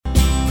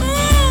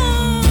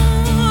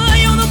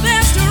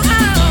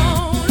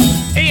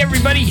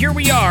here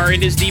we are.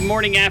 It is the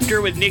morning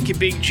after with Nick and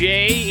Big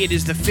J. It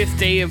is the 5th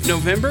day of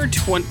November,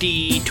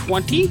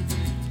 2020,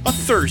 a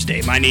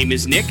Thursday. My name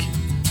is Nick.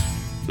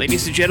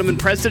 Ladies and gentlemen,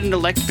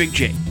 President-elect Big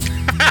J.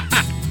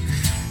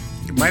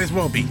 You might as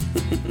well be.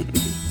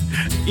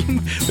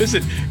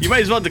 Listen, you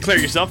might as well declare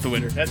yourself the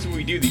winner. That's what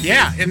we do these days.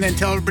 Yeah, and then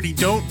tell everybody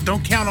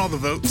don't count all the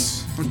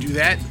votes. Don't do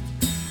that.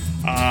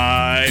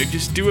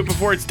 Just do it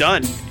before it's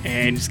done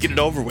and just get it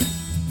over with.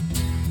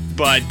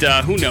 But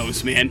who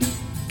knows, man?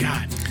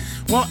 God.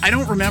 Well, I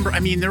don't remember. I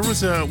mean, there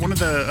was one of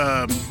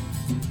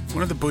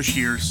the Bush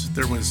years.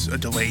 There was a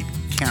delayed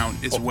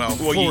count as well.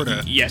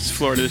 Florida. Yes,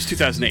 Florida. It was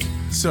 2008.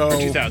 So or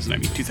 2000. I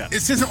mean 2000.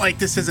 This isn't like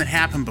this hasn't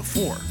happened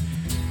before.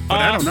 But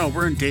I don't know.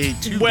 We're in day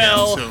 2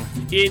 well, now. So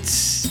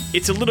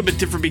it's a little bit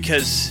different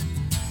because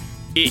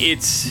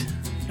it's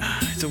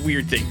a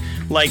weird thing.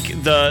 Like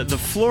the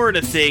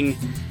Florida thing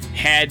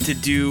had to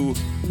do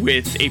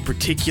with a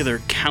particular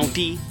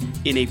county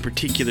in a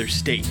particular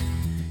state,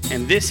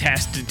 and this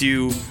has to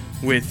do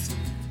with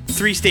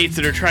 3 states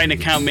that are trying to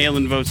count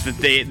mail-in votes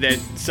that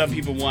some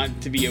people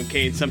want to be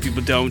okay and some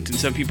people don't, and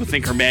some people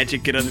think are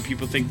magic and other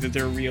people think that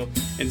they're real.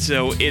 And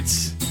so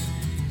it's,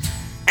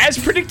 as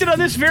predicted on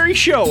this very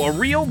show, a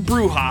real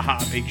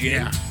brouhaha, Big J.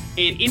 Yeah.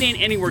 And it ain't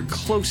anywhere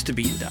close to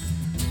being done.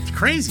 it's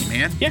crazy,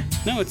 man. Yeah,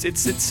 no, it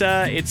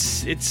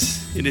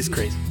is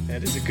crazy.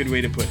 That is a good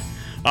way to put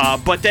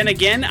it. But then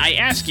again, I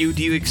ask you,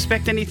 do you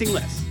expect anything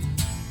less?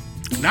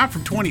 Not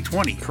from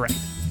 2020. Correct.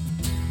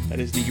 That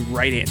is the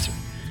right answer.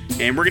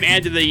 And we're going to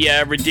add to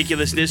the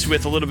ridiculousness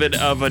with a little bit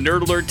of a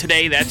nerd alert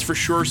today. That's for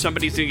sure.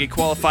 Somebody's going to get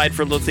qualified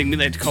for a little thing we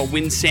like to call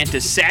Win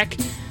Santa's Sack.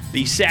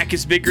 The sack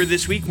is bigger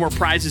this week, more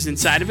prizes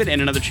inside of it, and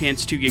another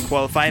chance to get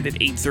qualified at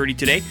 8:30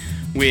 today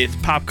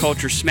with Pop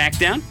Culture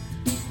Smackdown.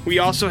 We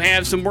also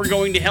have some We're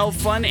Going to Hell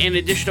fun and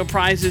additional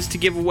prizes to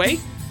give away.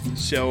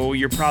 So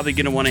you're probably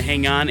going to want to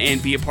hang on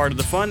and be a part of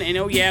the fun. And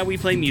oh yeah, we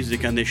play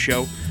music on this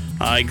show,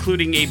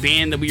 including a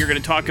band that we are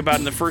going to talk about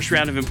in the first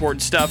round of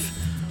important stuff.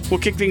 We'll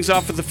kick things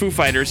off with the Foo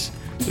Fighters.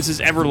 This is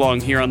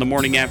Everlong here on The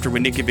Morning After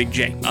with Nick and Big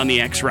J on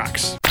the X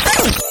Rocks.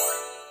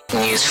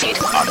 Newsfeed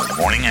on The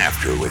Morning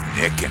After with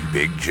Nick and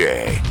Big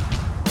J.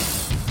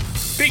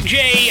 Big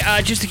J,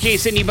 just in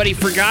case anybody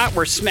forgot,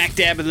 we're smack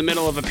dab in the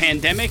middle of a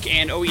pandemic,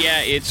 and oh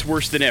yeah, it's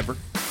worse than ever.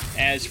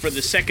 As for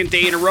the second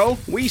day in a row,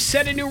 we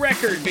set a new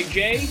record, Big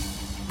J.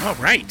 All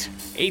right.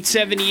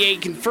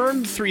 878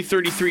 confirmed,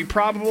 333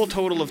 probable,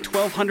 total of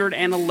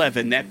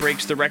 1,211. That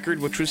breaks the record,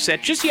 which was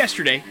set just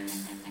yesterday,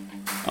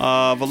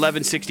 of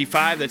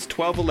 1165. That's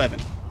 1211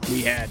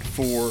 we had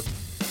for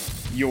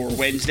your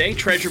Wednesday.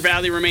 Treasure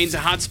Valley remains a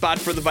hotspot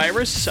for the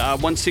virus.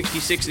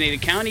 166 in Ada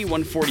County,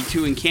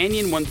 142 in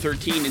Canyon,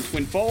 113 in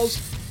Twin Falls,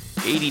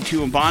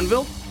 82 in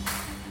Bonneville.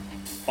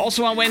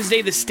 Also on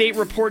Wednesday, the state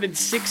reported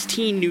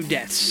 16 new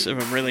deaths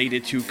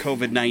related to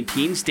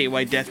COVID-19.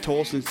 Statewide death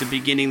toll since the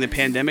beginning of the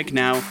pandemic,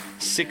 now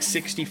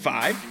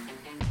 665.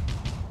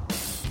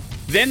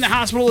 Then the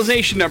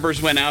hospitalization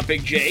numbers went out,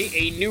 Big J.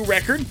 A new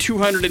record,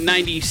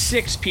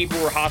 296 people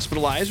were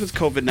hospitalized with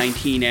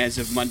COVID-19 as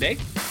of Monday.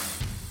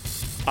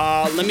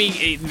 Want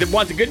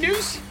the good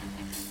news?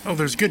 Oh,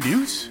 there's good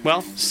news?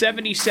 Well,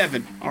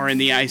 77 are in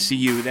the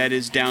ICU. That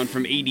is down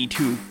from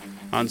 82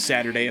 on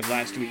Saturday of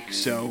last week.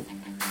 So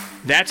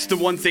that's the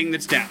one thing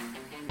that's down.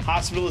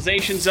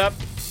 Hospitalizations up,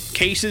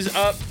 cases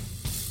up,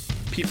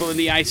 people in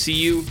the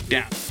ICU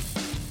down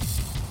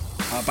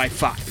by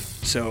 5.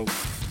 So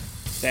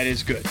that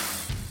is good,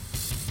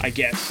 I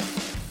guess.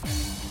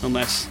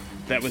 Unless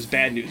that was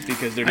bad news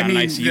because they're not in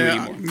ICU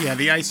anymore. Yeah,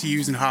 the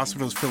ICUs and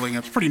hospitals filling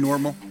up. It's pretty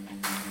normal.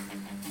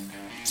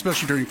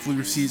 Especially during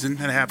flu season.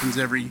 That happens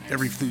every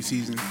flu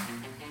season.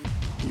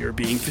 You're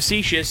being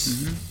facetious.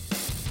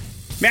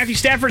 Mm-hmm. Matthew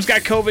Stafford's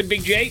got COVID,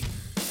 Big J.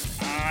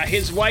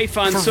 His wife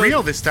on... For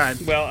real this time.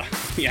 Well,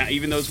 yeah,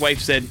 even though his wife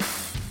said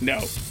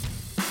no.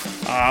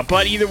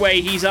 But either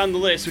way, he's on the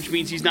list, which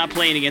means he's not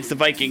playing against the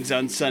Vikings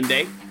on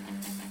Sunday.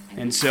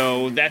 And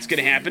so that's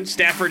going to happen.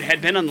 Stafford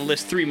had been on the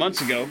list 3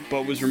 months ago,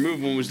 but was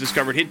removed when it was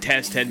discovered his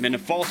test had been a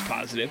false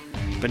positive.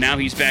 But now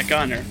he's back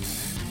on there.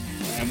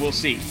 And we'll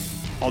see.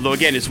 Although,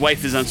 again, his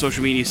wife is on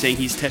social media saying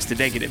he's tested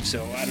negative,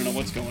 so I don't know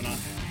what's going on.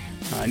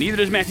 Neither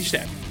does Matthew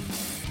Stafford.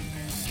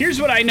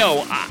 Here's what I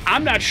know.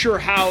 I'm not sure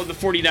how the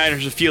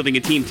 49ers are fielding a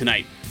team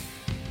tonight.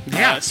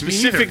 Yeah,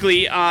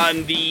 specifically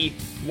on the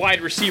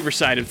wide receiver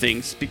side of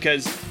things,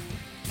 because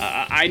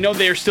I know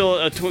they're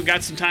still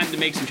got some time to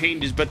make some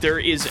changes, but there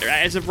is,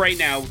 as of right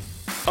now,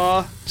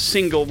 a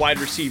single wide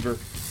receiver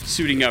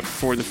suiting up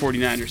for the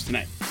 49ers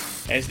tonight.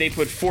 As they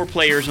put 4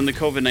 players on the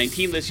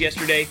COVID-19 list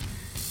yesterday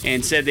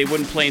and said they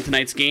wouldn't play in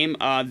tonight's game.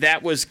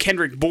 That was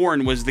Kendrick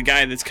Bourne was the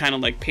guy that's kind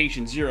of like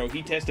patient zero.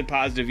 He tested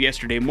positive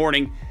yesterday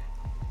morning.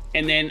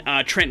 And then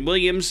Trent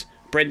Williams,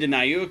 Brendan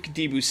Ayuk,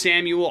 Deebo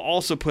Samuel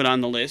also put on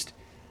the list.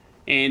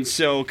 And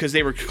so, because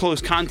they were close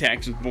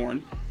contacts with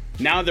Bourne.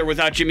 Now they're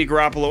without Jimmy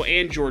Garoppolo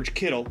and George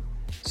Kittle.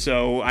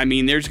 So, I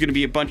mean, there's going to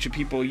be a bunch of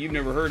people you've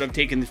never heard of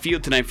taking the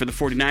field tonight for the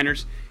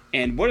 49ers.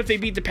 And what if they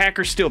beat the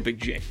Packers still, Big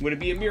J? Would it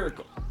be a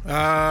miracle?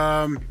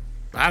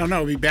 I don't know.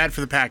 It'd be bad for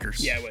the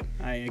Packers. Yeah, it would.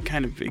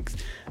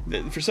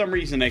 For some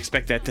reason, I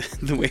expect that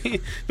the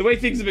way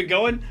things have been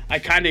going, I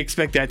kind of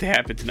expect that to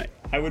happen tonight.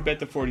 I would bet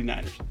the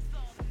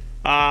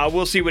 49ers.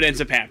 We'll see what ends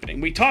up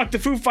happening. We talked to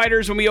Foo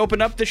Fighters when we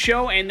opened up the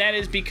show, and that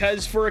is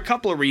because for a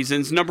couple of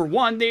reasons. Number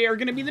one, they are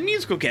going to be the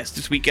musical guest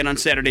this weekend on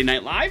Saturday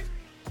Night Live.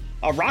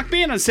 A rock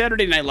band on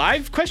Saturday Night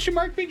Live? Question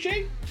mark, Big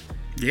J?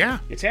 Yeah.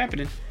 It's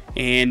happening.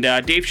 And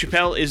Dave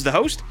Chappelle is the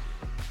host.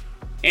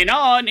 And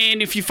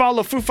if you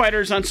follow Foo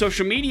Fighters on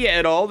social media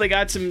at all, they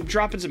got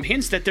dropping some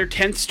hints that their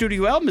 10th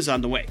studio album is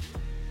on the way.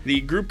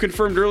 The group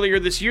confirmed earlier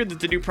this year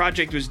that the new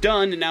project was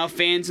done, and now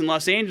fans in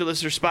Los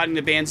Angeles are spotting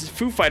the band's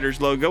Foo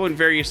Fighters logo in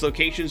various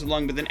locations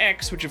along with an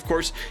X, which of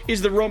course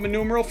is the Roman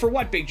numeral for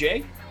what, Big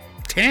J?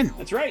 10.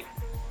 That's right.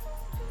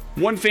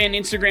 One fan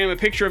Instagrammed a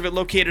picture of it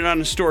located on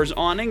a store's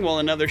awning, while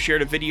another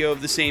shared a video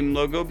of the same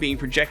logo being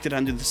projected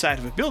onto the side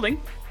of a building.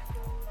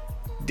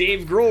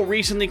 Dave Grohl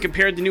recently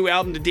compared the new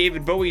album to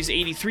David Bowie's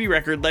 '83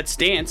 record, Let's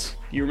Dance.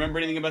 You remember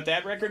anything about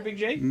that record, Big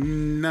J?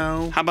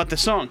 No. How about the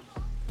song?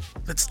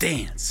 Let's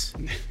Dance.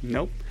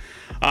 Nope.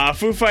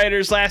 Foo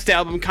Fighters' last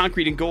album,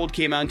 Concrete and Gold,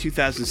 came out in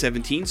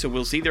 2017, so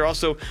we'll see. They're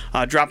also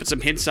dropping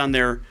some hints on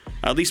their,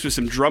 at least with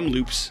some drum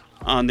loops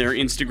on their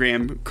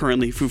Instagram,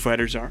 currently, Foo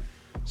Fighters are.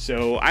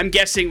 So I'm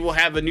guessing we'll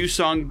have a new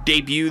song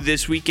debut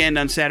this weekend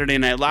on Saturday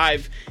Night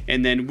Live,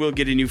 and then we'll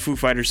get a new Foo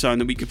Fighters song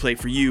that we can play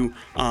for you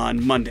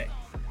on Monday.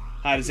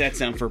 How does that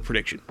sound for a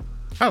prediction?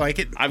 I like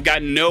it. I've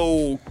got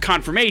no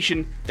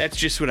confirmation. That's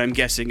just what I'm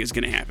guessing is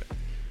going to happen.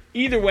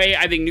 Either way,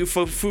 I think new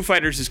Foo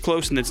Fighters is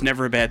close, and that's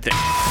never a bad thing.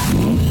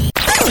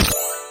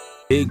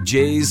 Big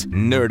J's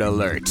Nerd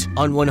Alert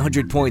on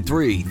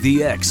 100.3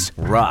 The X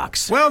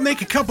Rocks. Well,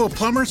 Nick, a couple of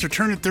plumbers are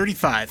turning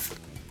 35.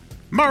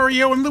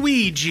 Mario and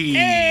Luigi.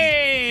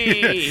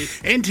 Hey!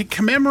 And to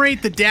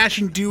commemorate the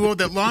dashing duo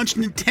that launched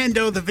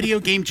Nintendo, the video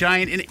game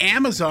giant, and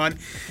Amazon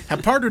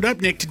have partnered up,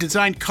 Nick, to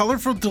design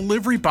colorful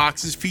delivery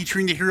boxes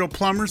featuring the hero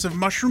plumbers of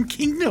Mushroom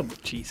Kingdom.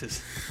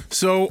 Jesus.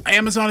 So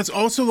Amazon has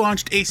also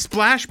launched a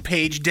splash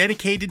page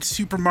dedicated to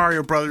Super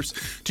Mario Bros.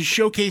 To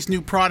showcase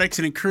new products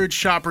and encourage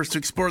shoppers to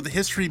explore the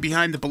history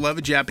behind the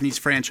beloved Japanese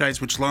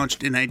franchise, which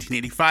launched in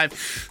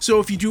 1985.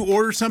 So if you do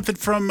order something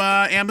from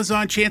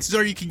Amazon, chances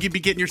are you could be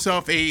getting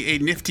yourself a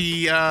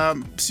nifty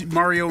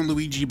Mario and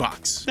Luigi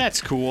box.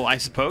 That's cool, I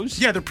suppose.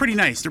 Yeah, they're pretty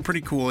nice. They're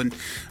pretty cool. And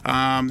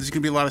there's going to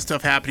be a lot of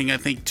stuff happening, I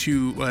think,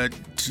 to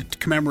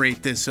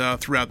commemorate this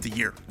throughout the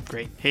year.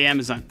 Great. Hey,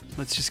 Amazon,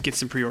 let's just get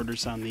some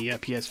pre-orders on the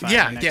PS5.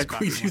 Yeah, can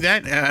we do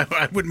that?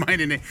 I wouldn't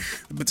mind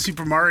but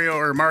Super Mario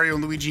or Mario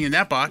and Luigi in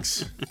that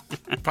box.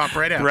 Pop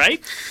right out.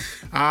 Right?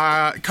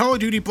 Call of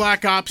Duty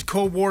Black Ops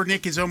Cold War,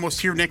 Nick, is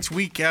almost here next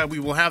week. We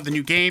will have the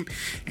new game,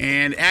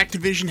 and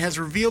Activision has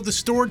revealed the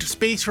storage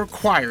space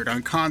required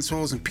on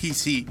consoles and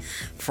PC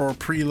for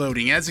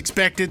preloading. As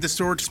expected, the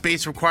storage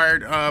space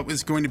required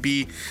is going to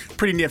be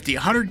pretty nifty.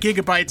 100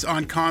 gigabytes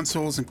on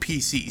consoles and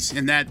PCs,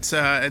 and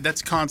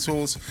that's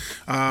consoles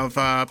of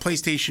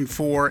PlayStation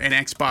 4 and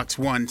Xbox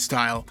One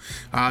style.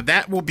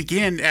 That will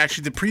begin,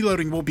 actually, the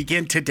preloading will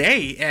begin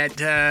today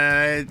at,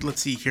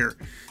 let's see here,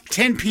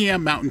 10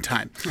 p.m. Mountain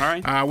Time. All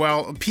right.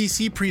 Well,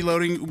 PC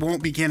preloading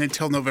won't begin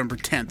until November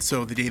 10th,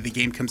 so the day the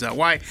game comes out.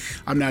 Why?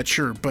 I'm not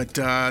sure, but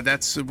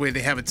that's the way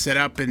they have it set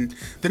up. And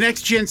the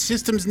next-gen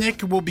systems,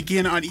 Nick, will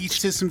begin on each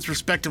system's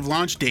respective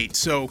launch date.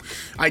 So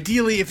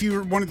ideally, if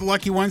you're one of the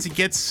lucky ones that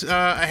gets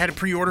ahead of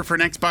pre-order for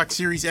an Xbox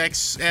Series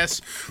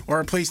XS or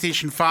a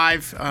PlayStation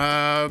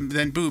 5,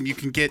 then boom, you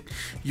can get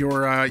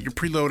your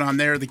preload on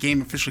there. The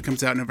game officially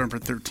comes out November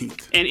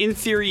 13th. And in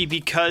theory,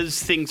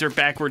 because things are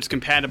backwards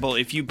compatible,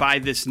 if you buy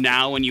this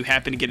now and you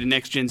happen to get a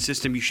next-gen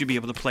system, you should be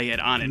able to play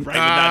it on it, right?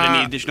 Without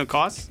any additional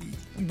costs?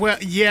 Well,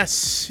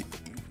 yes.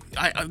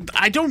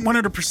 I don't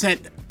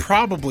 100%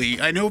 probably.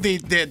 I know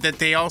that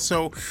they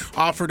also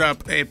offered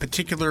up a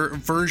particular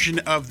version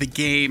of the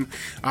game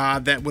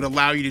that would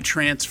allow you to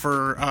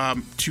transfer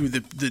to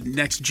the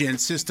next gen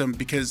system,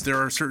 because there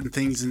are certain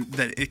things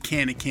that it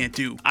can't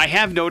do. I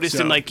have noticed,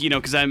 and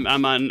because I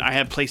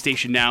have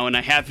PlayStation now, and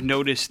I have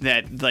noticed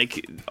that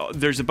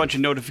there's a bunch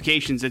of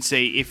notifications that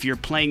say if you're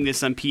playing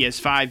this on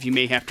PS5, you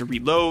may have to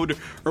reload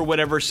or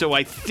whatever. So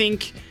I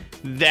think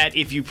that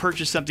if you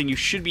purchase something, you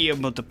should be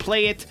able to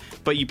play it,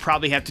 but you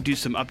probably have to do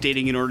some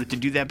updating in order to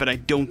do that. But I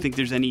don't think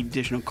there's any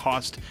additional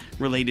cost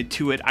related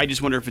to it. I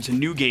just wonder if it's a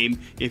new game,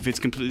 if it's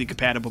completely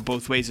compatible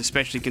both ways,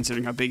 especially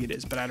considering how big it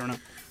is. But I don't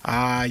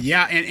know.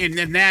 Yeah,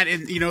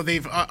 and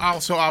they've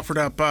also offered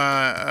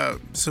up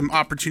some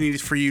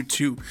opportunities for you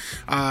to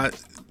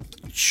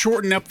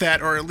shorten up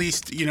that, or at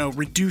least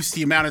reduce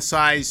the amount of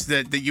size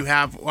that you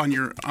have on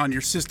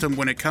your system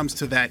when it comes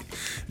to that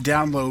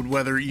download.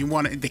 Whether you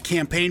want the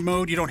campaign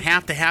mode, you don't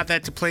have to have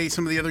that to play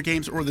some of the other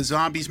games, or the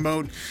zombies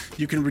mode,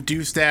 you can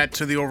reduce that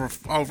to the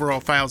overall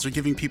files. Or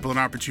giving people an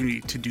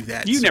opportunity to do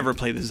that. You never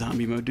play the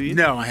zombie mode, do you?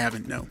 No, I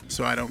haven't. No,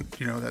 so I don't.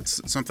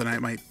 That's something I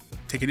might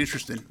take an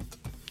interest in.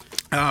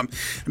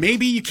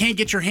 Maybe you can't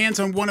get your hands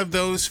on one of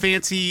those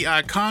fancy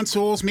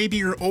consoles. Maybe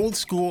you're old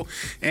school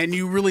and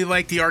you really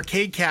like the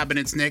arcade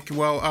cabinets, Nick.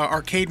 Well,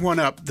 Arcade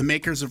 1UP, the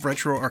makers of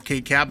retro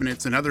arcade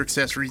cabinets and other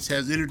accessories,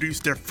 has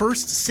introduced their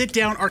first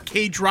sit-down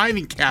arcade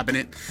driving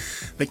cabinet.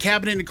 The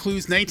cabinet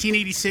includes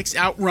 1986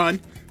 Outrun,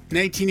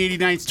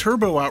 1989's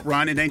Turbo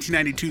Outrun, and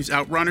 1992's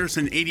Outrunners,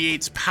 and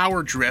 88's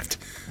Power Drift.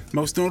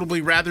 Most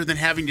notably, rather than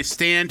having to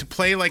stand to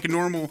play like a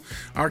normal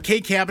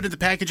arcade cabinet, the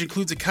package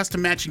includes a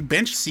custom matching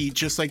bench seat,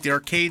 just like the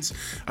arcades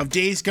of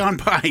days gone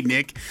by,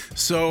 Nick.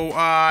 So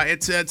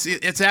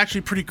it's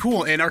actually pretty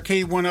cool. And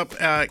Arcade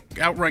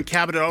 1UP Outrun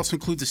cabinet also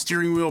includes a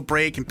steering wheel,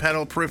 brake, and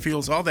pedal,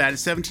 peripherals, all that. A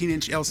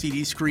 17-inch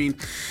LCD screen,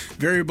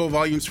 variable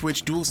volume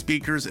switch, dual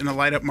speakers, and a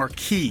light-up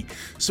marquee.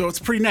 So it's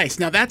pretty nice.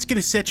 Now that's going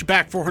to set you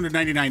back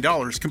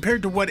 $499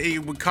 compared to what it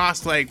would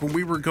cost, like when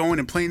we were going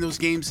and playing those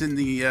games in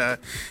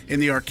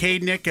the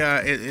arcade, Nick.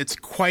 It's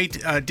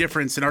quite a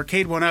difference. And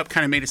Arcade 1UP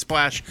kind of made a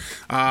splash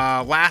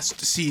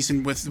last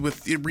season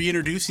with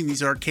reintroducing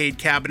these arcade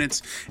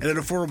cabinets at an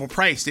affordable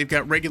price. They've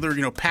got regular,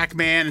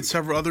 Pac-Man and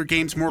several other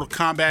games, Mortal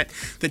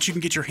Kombat, that you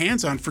can get your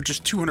hands on for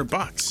just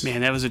 $200.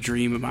 Man, that was a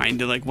dream of mine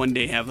to one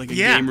day have a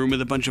game room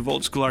with a bunch of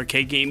old school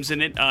arcade games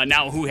in it.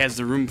 Now, who has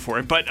the room for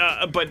it? But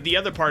the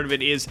other part of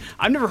it is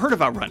I've never heard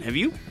of Outrun. Have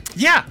you?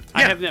 Yeah.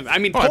 I have never. I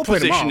mean, pole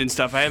position and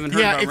stuff. I haven't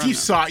heard of Outrun. Yeah, if you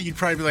saw it, you'd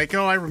probably be like,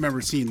 oh, I remember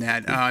seeing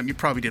that. You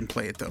probably didn't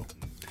play it, though.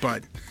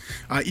 But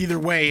either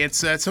way,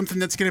 it's something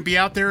that's going to be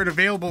out there and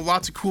available.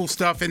 Lots of cool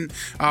stuff. And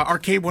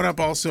Arcade 1UP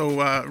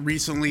also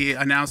recently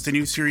announced a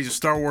new series of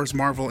Star Wars,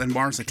 Marvel, and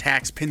Mars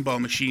Attacks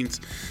pinball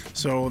machines.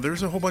 So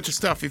there's a whole bunch of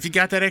stuff. If you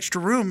got that extra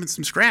room and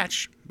some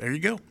scratch, there you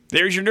go.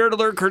 There's your Nerd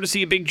Alert,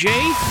 courtesy of Big J.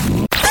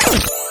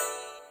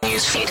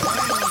 Newsfeed.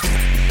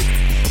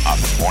 On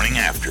the Morning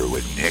After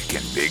with Nick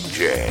and Big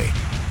J.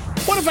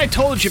 What if I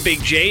told you,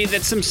 Big J,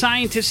 that some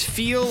scientists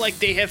feel like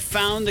they have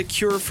found a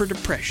cure for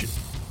depression?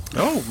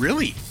 Oh,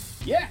 really?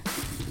 Yeah.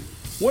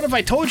 What if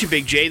I told you,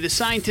 Big J, the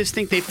scientists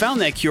think they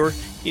found that cure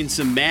in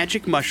some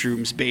magic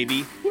mushrooms,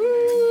 baby?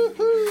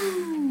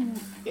 Woo-hoo!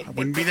 I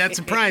wouldn't be that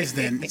surprised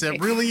then. Is that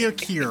really a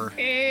cure?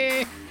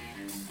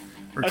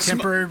 Or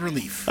temporary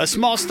relief? A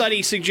small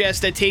study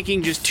suggests that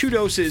taking just 2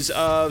 doses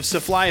of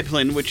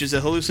cefalopin, which is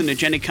a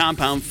hallucinogenic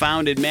compound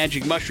found in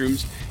magic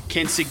mushrooms,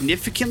 can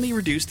significantly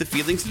reduce the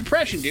feelings of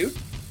depression, dude.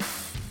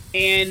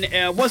 And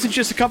it wasn't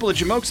just a couple of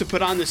jamokes that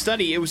put on the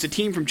study. It was a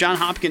team from Johns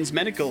Hopkins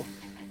Medical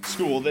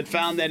School that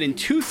found that in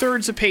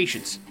 2/3 of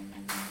patients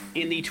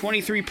in the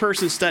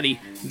 23-person study,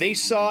 they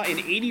saw an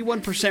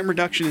 81%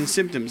 reduction in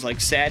symptoms like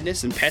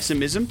sadness and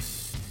pessimism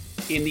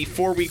in the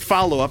 4-week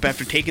follow-up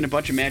after taking a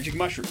bunch of magic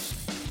mushrooms.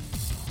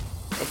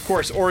 Of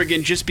course,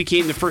 Oregon just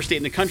became the first state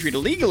in the country to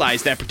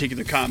legalize that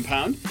particular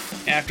compound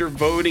after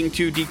voting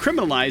to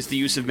decriminalize the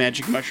use of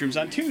magic mushrooms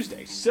on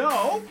Tuesday.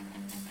 So,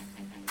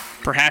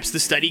 perhaps the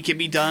study can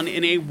be done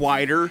in a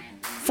wider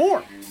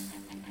form.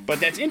 But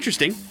that's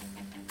interesting.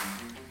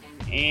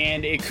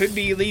 And it could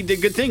lead to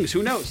good things.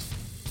 Who knows?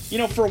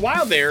 For a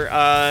while there,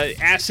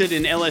 acid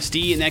and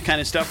LSD and that kind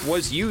of stuff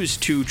was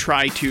used to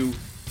try to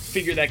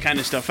figure that kind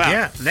of stuff out.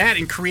 Yeah, that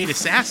and create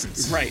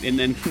assassins. Right, and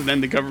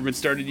then the government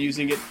started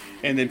using it,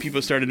 and then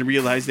people started to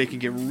realize they could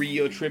get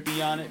real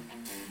trippy on it.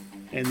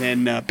 And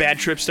then bad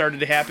trips started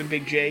to happen,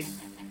 Big J.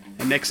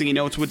 And next thing you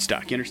know, it's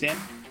Woodstock. You understand?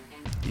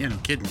 Yeah, no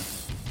kidding.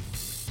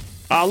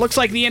 Looks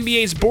like the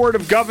NBA's Board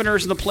of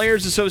Governors and the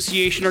Players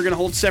Association are going to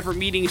hold separate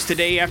meetings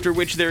today, after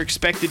which they're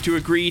expected to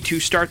agree to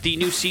start the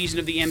new season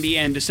of the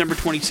NBA on December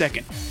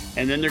 22nd.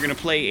 And then they're going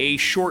to play a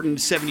shortened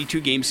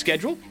 72-game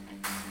schedule.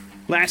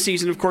 Last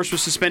season, of course,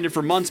 was suspended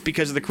for months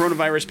because of the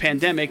coronavirus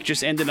pandemic.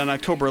 Just ended on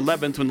October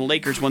 11th when the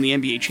Lakers won the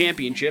NBA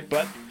championship,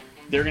 but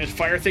they're going to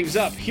fire things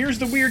up. Here's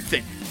the weird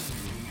thing.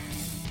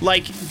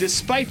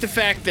 Despite the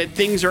fact that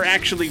things are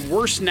actually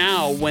worse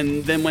now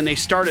than when they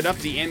started up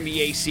the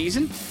NBA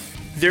season,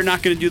 they're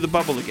not going to do the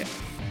bubble again.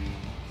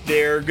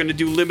 They're going to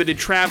do limited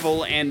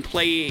travel and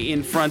play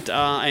in front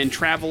and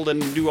travel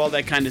and do all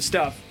that kind of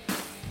stuff.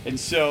 And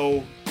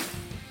so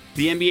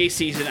the NBA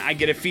season, I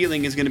get a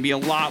feeling, is going to be a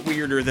lot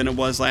weirder than it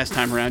was last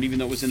time around, even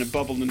though it was in a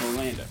bubble in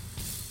Orlando.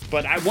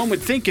 But one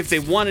would think if they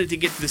wanted to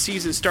get the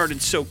season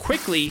started so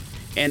quickly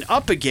and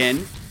up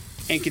again,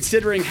 and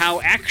considering how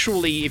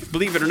actually, if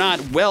believe it or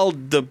not, well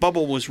the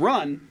bubble was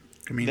run,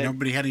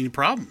 nobody had any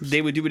problems.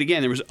 They would do it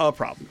again. There was a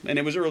problem, and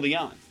it was early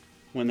on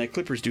when that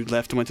Clippers dude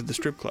left and went to the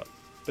strip club.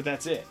 But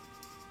that's it.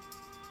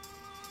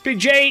 Big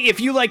J, if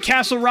you like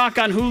Castle Rock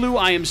on Hulu,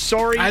 I am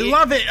sorry. I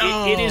love it.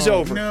 It is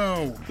over.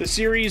 No. The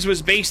series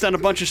was based on a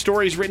bunch of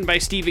stories written by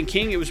Stephen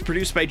King. It was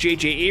produced by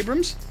J.J.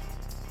 Abrams.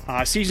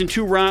 Season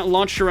 2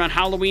 launched around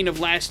Halloween of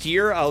last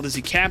year.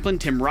 Lizzie Kaplan,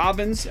 Tim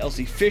Robbins,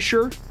 Elsie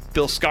Fisher,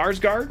 Bill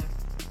Skarsgård,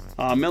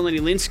 Melanie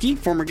Linsky,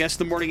 former guest of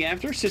The Morning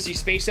After, Sissy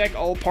Spacek,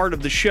 all part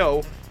of the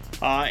show.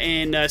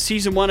 And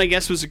season 1, I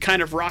guess, was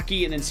kind of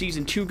rocky, and then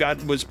season 2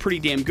 was pretty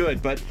damn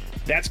good. But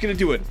that's going to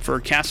do it for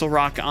Castle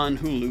Rock on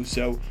Hulu.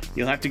 So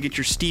you'll have to get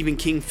your Stephen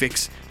King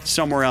fix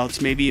somewhere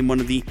else, maybe in one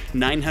of the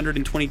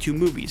 922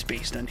 movies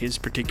based on his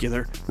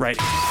particular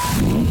writing.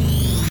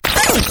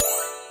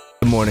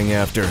 Morning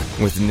After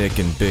with Nick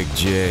and Big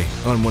J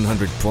on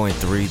 100.3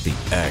 The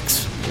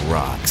X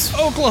Rocks.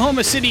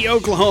 Oklahoma City,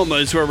 Oklahoma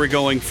is where we're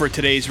going for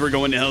today's We're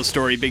Going to Hell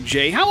story, Big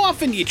J. How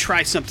often do you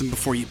try something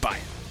before you buy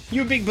it?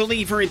 You a big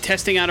believer in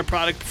testing out a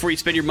product before you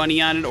spend your money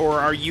on it,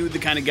 or are you the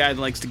kind of guy that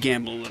likes to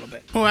gamble a little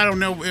bit? Well, I don't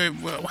know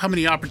how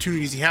many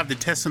opportunities you have to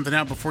test something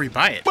out before you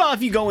buy it. Well,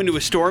 if you go into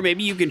a store,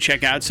 maybe you can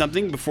check out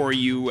something before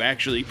you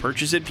actually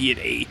purchase it, be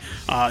it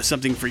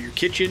something for your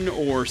kitchen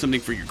or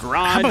something for your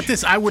garage. How about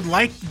this? I would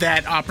like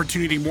that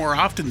opportunity more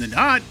often than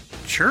not.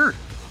 Sure.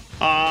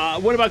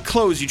 What about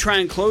clothes? You try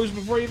on clothes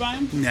before you buy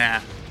them? Nah.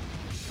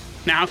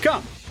 Now, how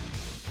come?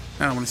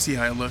 I don't want to see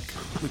how I look.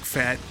 Look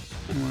fat.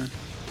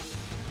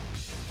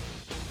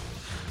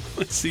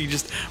 So you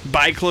just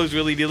buy clothes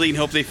willy-nilly and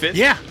hope they fit?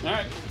 Yeah. All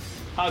right.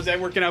 How's that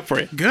working out for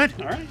you? Good.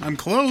 All right. I'm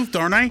clothed,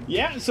 aren't I?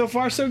 Yeah, so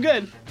far so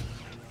good.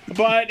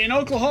 But an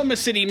Oklahoma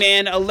City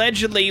man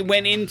allegedly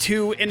went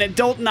into an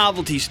adult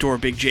novelty store,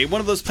 Big J,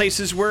 one of those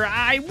places where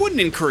I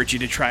wouldn't encourage you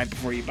to try it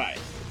before you buy it.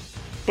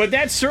 But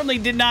that certainly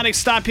did not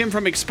stop him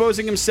from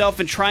exposing himself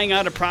and trying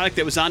out a product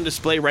that was on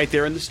display right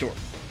there in the store.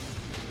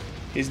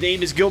 His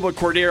name is Gilbert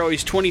Cordero.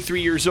 He's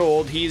 23 years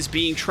old. He is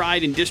being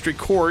tried in district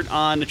court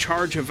on a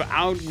charge of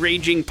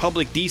outraging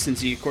public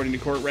decency, according to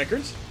court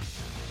records.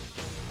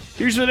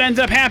 Here's what ends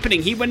up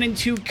happening. He went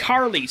into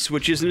Carly's,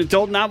 which is an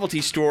adult novelty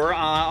store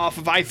off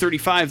of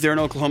I-35 there in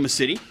Oklahoma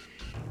City.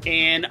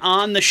 And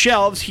on the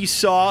shelves, he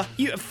saw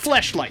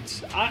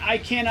fleshlights. I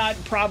cannot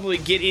probably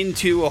get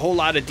into a whole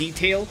lot of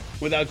detail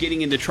without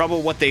getting into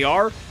trouble what they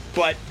are,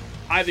 but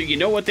either you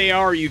know what they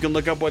are or you can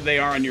look up what they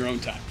are on your own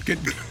time. Good.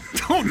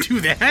 Don't do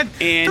that.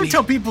 And don't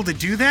tell people to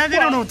do that. They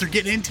don't know what they're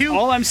getting into.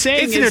 All I'm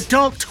saying is... It's an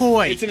adult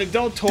toy. It's an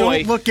adult toy.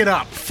 Don't look it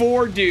up.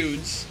 4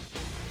 dudes.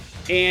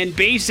 And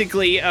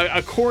basically,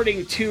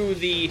 according to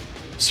the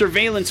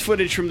surveillance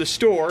footage from the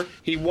store,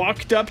 he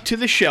walked up to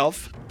the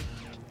shelf,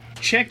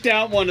 checked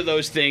out one of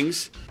those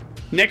things.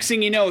 Next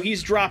thing you know,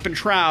 he's dropping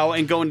trow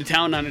and going to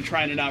town on it,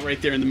 trying it out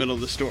right there in the middle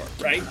of the store,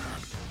 right?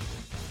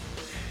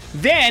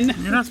 Then...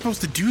 You're not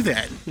supposed to do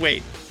that.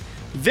 Wait.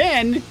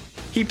 Then...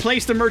 he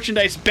placed the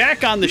merchandise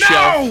back on the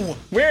shelf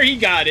where he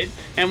got it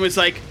and was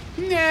like,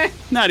 nah,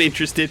 not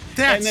interested.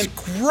 That's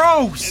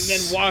gross. And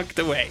then walked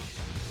away,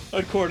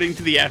 according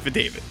to the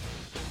affidavit.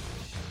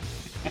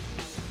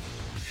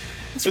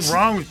 What's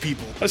wrong with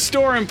people? A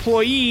store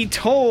employee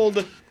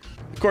told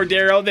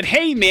Cordero that,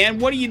 hey, man,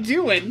 what are you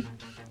doing?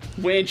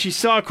 When she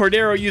saw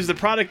Cordero use the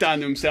product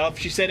onto himself,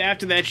 she said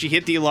after that she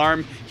hit the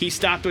alarm. He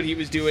stopped what he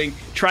was doing,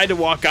 tried to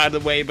walk out of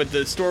the way, but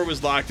the store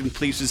was locked and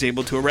police was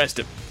able to arrest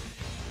him.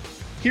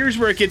 Here's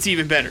where it gets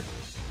even better.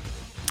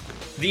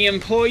 The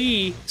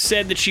employee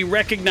said that she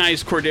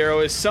recognized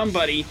Cordero as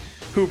somebody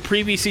who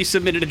previously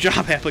submitted a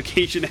job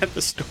application at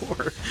the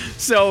store.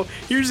 So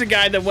here's a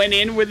guy that went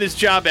in with his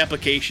job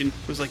application,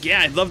 was like, yeah,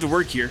 I'd love to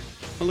work here.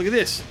 Oh, look at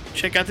this.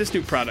 Check out this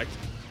new product.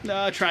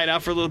 Try it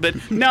out for a little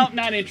bit. No,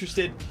 not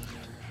interested.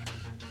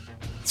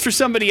 It's for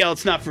somebody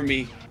else, not for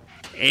me.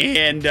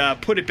 And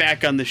put it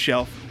back on the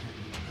shelf.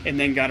 And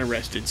then got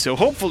arrested. So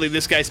hopefully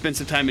this guy spent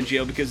some time in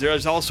jail because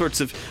there's all sorts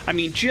of, from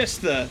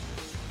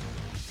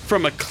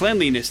a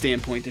cleanliness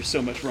standpoint, there's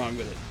so much wrong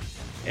with it.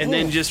 And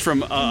then just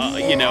from,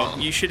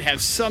 you should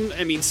have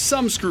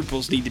some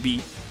scruples need to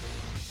be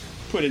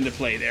put into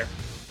play there.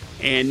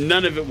 And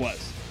none of it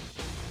was.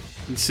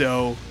 And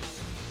so,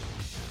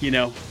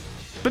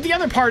 but the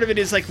other part of it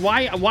is like,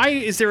 why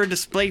is there a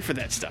display for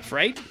that stuff,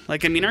 right?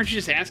 Like, aren't you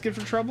just asking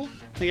for trouble?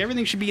 Like,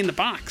 everything should be in the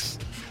box,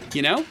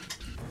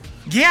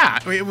 Yeah,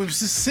 it was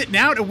just sitting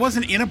out. It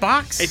wasn't in a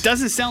box. It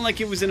doesn't sound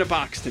like it was in a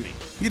box to me.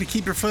 You gotta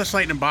keep your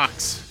flashlight in a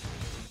box.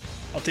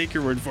 I'll take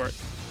your word for it.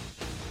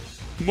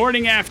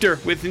 Morning After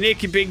with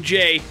Nick and Big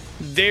J.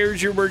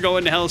 There's your We're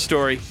Going to Hell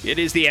story. It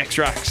is the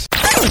X-Rocks.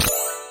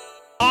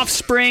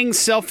 Offspring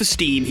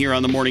Self-Esteem here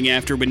on the Morning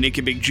After with Nick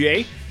and Big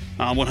J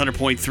on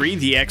 100.3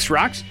 The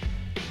X-Rocks.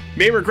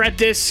 May regret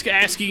this,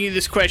 asking you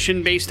this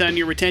question based on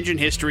your retention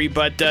history,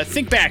 but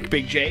think back,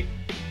 Big J.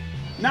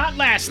 Not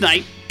last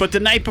night, but the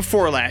night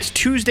before last,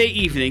 Tuesday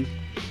evening,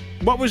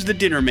 what was the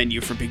dinner menu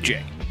for Big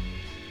J?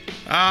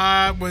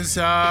 It was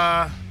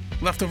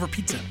leftover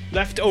pizza.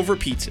 Leftover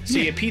pizza. So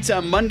you had pizza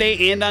on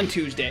Monday and on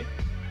Tuesday.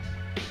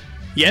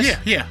 Yes?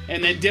 Yeah.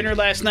 And then dinner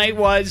last night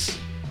was?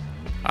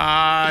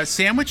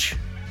 Sandwich.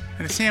 I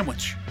had a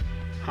sandwich.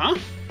 Huh?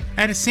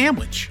 I had a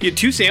sandwich. You had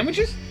 2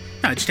 sandwiches?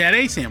 No, I just had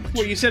a sandwich.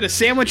 Well, you said a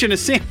sandwich and a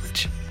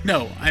sandwich.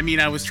 No,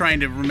 I was trying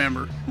to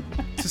remember.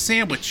 It's a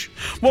sandwich.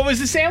 What was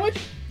the sandwich?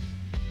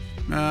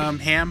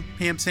 Ham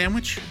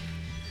sandwich.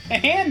 A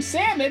ham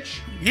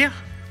sandwich? Yeah.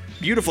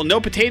 Beautiful. No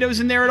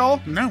potatoes in there at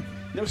all? No.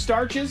 No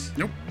starches?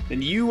 Nope.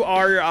 Then you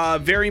are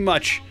very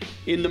much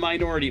in the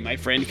minority, my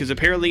friend, because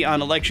apparently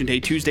on Election Day,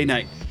 Tuesday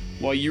night,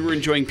 while you were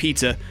enjoying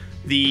pizza,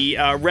 the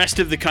rest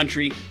of the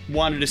country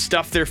wanted to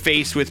stuff their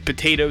face with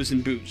potatoes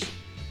and booze.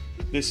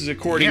 This is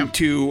according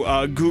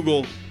to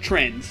Google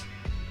Trends,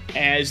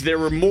 as there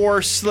were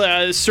more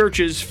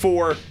searches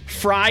for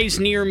fries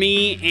near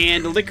me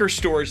and liquor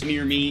stores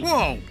near me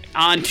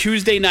on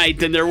Tuesday night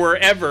than there were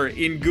ever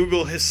in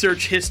Google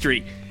search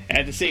history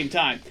at the same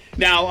time.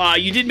 Now,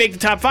 you did make the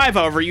top 5,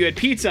 however. You had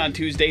pizza on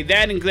Tuesday.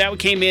 That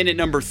came in at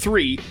number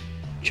 3.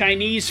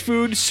 Chinese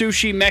food,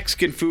 sushi,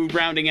 Mexican food,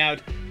 rounding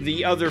out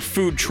the other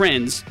food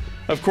trends.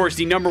 Of course,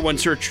 the number 1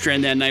 search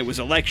trend that night was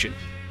election.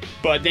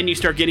 But then you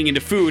start getting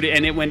into food,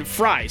 and it went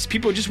fries.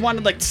 People just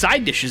wanted, like,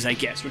 side dishes, I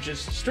guess, which is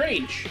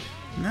strange.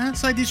 Nah,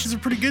 side dishes are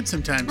pretty good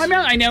sometimes. I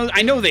mean,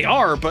 I know they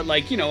are, but,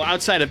 like,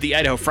 outside of the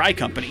Idaho Fry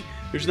Company,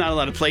 there's not a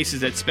lot of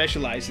places that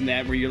specialize in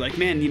that where you're like,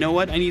 man, you know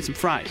what? I need some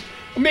fries.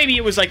 Or maybe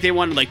it was like they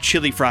wanted, like,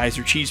 chili fries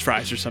or cheese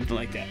fries or something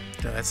like that.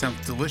 Yeah, that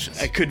sounds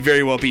delicious. It could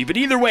very well be. But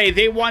either way,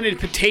 they wanted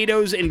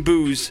potatoes and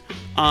booze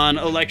on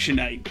election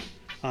night.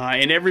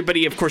 And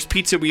everybody, of course,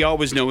 pizza we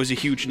always know is a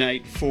huge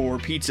night for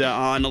pizza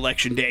on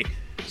election day.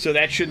 So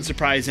that shouldn't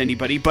surprise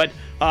anybody. But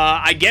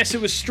I guess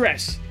it was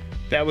stress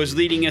that was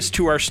leading us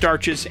to our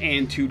starches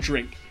and to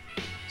drink.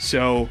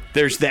 So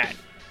there's that.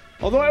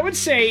 Although I would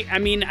say,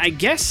 I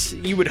guess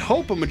you would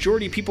hope a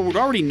majority of people would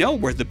already know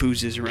where the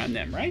booze is around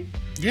them, right?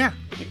 Yeah.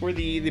 Like where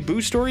the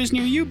booze store is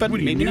near you, but What,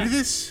 maybe you new not. to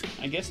this?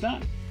 I guess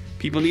not.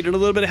 People needed a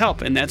little bit of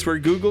help, and that's where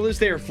Google is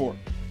there for,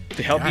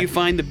 to help you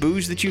find the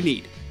booze that you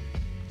need.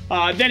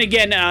 Then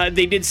again,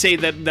 they did say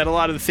that a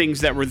lot of the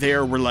things that were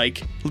there were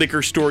like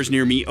liquor stores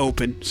near me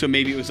open, so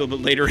maybe it was a little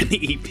bit later in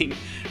the evening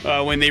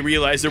when they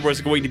realized there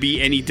wasn't going to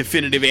be any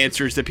definitive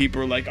answers that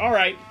people were like, all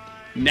right,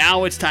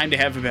 now it's time to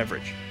have a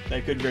beverage.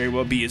 That could very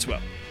well be as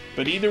well.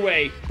 But either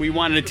way, we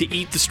wanted to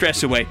eat the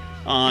stress away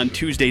on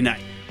Tuesday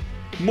night.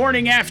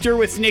 Morning After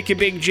with Nick and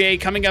Big J.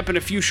 Coming up in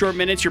a few short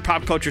minutes, your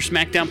Pop Culture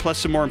Smackdown plus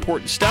some more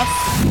important stuff.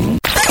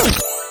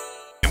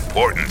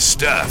 Important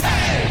stuff.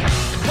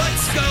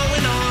 What's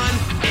going on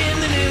in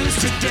the news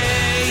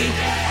today?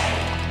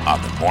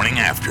 On the Morning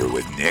After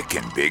with Nick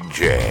and Big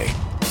J.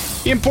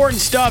 Important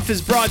stuff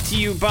is brought to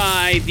you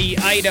by the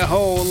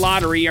Idaho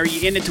Lottery. Are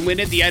you in it to win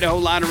it? The Idaho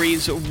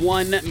Lottery's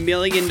 $1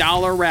 million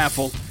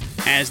raffle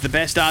has the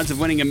best odds of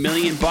winning $1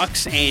 million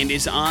and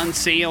is on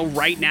sale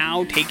right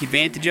now. Take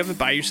advantage of it.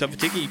 Buy yourself a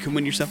ticket. You can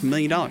win yourself $1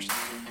 million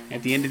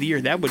at the end of the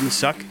year. That wouldn't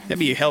suck. That'd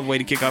be a hell of a way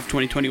to kick off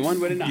 2021,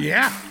 would it not?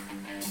 Yeah.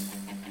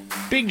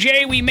 Big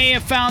J, we may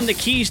have found the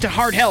keys to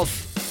heart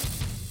health.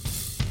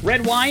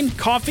 Red wine,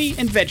 coffee,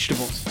 and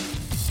vegetables.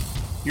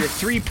 Your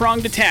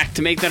 3-pronged attack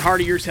to make that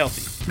heart of yours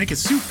healthy. Make a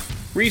soup.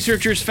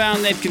 Researchers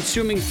found that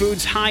consuming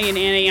foods high in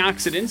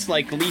antioxidants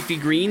like leafy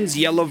greens,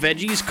 yellow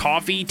veggies,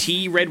 coffee,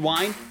 tea, red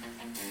wine,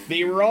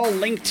 they were all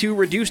linked to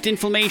reduced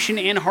inflammation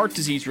and heart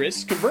disease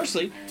risks.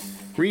 Conversely,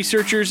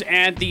 researchers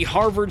at the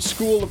Harvard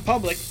School of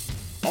Public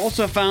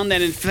also found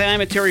that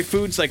inflammatory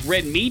foods like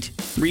red meat,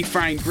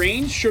 refined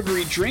grains,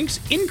 sugary drinks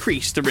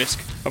increase the risk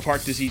of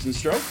heart disease and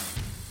stroke.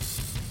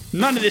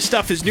 None of this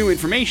stuff is new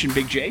information,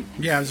 Big J.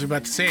 Yeah, I was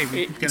about to say,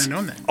 we could have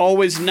known that.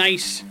 Always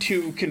nice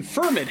to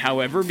confirm it,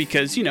 however,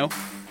 because,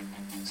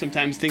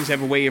 sometimes things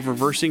have a way of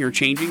reversing or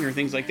changing or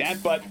things like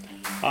that. But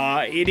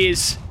it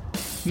is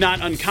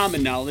not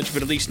uncommon knowledge,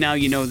 but at least now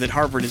you know that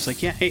Harvard is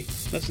like, yeah, hey,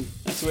 listen,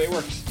 that's the way it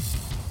works.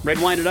 Red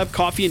wine it up,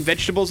 coffee and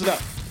vegetables it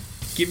up.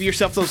 Give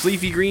yourself those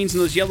leafy greens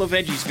and those yellow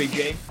veggies, Big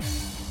J.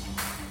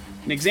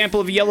 An example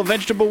of a yellow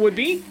vegetable would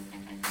be?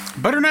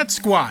 Butternut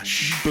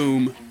squash.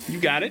 Boom. You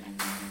got it.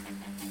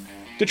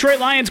 Detroit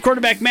Lions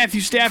quarterback Matthew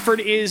Stafford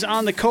is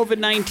on the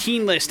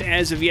COVID-19 list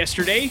as of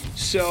yesterday,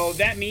 so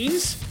that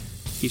means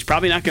he's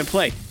probably not going to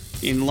play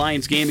in the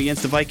Lions game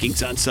against the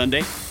Vikings on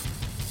Sunday.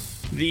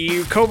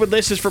 The COVID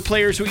list is for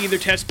players who either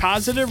test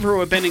positive or who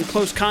have been in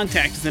close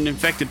contact with an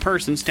infected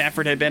person.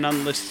 Stafford had been on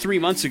the list 3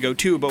 months ago,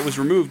 too, but was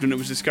removed when it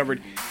was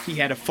discovered he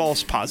had a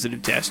false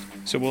positive test.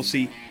 So we'll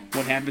see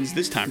what happens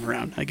this time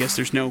around. I guess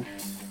there's no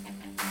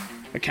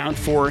account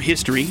for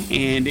history,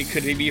 and it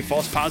could be a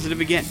false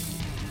positive again.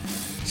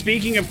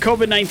 Speaking of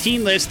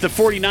COVID-19 lists, the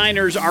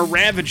 49ers are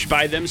ravaged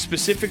by them,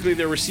 specifically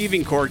their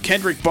receiving corps.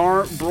 Kendrick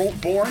Bourne,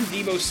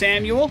 Deebo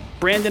Samuel,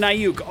 Brandon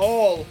Ayuk,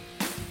 all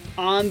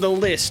on the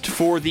list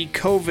for the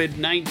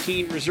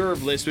COVID-19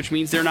 reserve list, which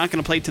means they're not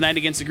going to play tonight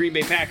against the Green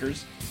Bay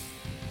Packers.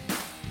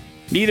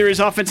 Neither is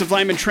offensive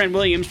lineman Trent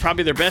Williams,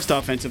 probably their best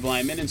offensive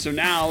lineman, and so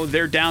now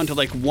they're down to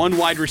like one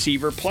wide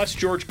receiver, plus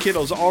George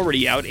Kittle's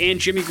already out,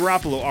 and Jimmy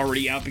Garoppolo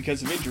already out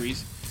because of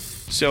injuries.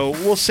 So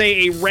we'll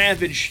say a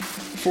ravaged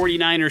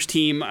 49ers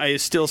team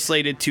is still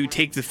slated to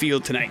take the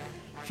field tonight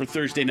for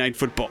Thursday Night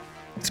Football.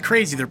 It's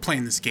crazy they're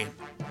playing this game.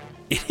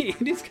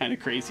 It is kind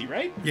of crazy,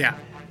 right? Yeah.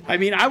 I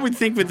mean, I would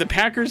think with the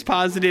Packers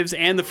positives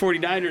and the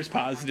 49ers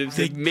positives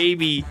that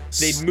maybe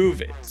they'd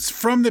move it.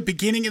 From the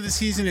beginning of the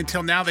season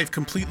until now, they've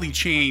completely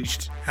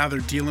changed how they're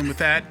dealing with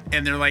that,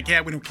 and they're like,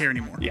 yeah, we don't care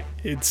anymore. Yeah,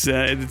 it's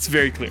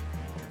very clear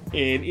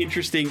and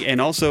interesting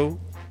and also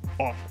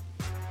awful.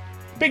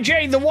 Big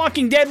J, The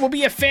Walking Dead will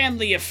be a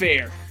family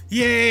affair.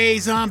 Yay,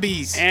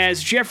 zombies.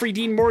 As Jeffrey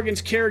Dean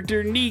Morgan's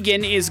character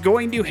Negan is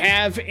going to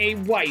have a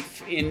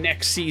wife in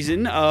next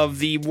season of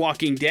The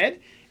Walking Dead,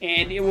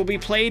 and it will be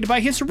played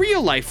by his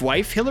real-life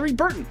wife, Hillary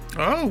Burton.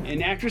 Oh.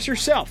 An actress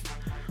herself.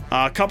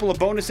 A couple of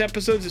bonus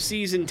episodes of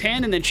Season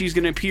 10, and then she's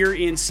going to appear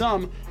in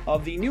some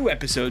of the new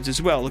episodes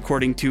as well,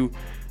 according to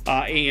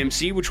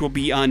AMC, which will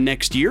be on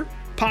next year.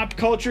 pop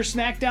culture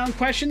smackdown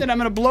question that I'm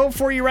going to blow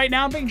for you right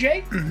now, Big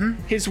J.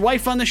 Mm-hmm. His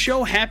wife on the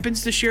show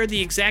happens to share the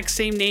exact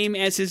same name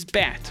as his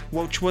bat,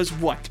 which was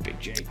what, Big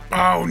J?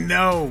 Oh,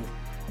 no.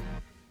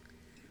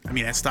 I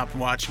mean, I stopped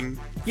watching.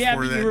 Yeah,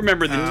 but you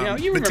remember the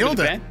you remember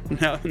Matilda. the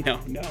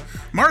bat. No.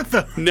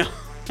 Martha. No.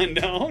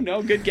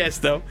 Good guess,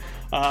 though.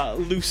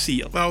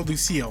 Lucille. Oh,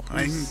 Lucille.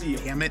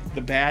 Damn it.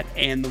 The bat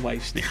and the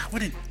wife's name.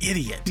 What an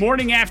idiot.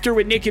 Morning After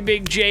with Nick and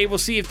Big J. We'll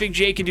see if Big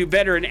J can do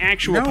better in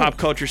actual pop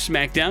culture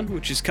smackdown,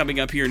 which is coming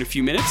up here in a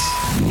few minutes.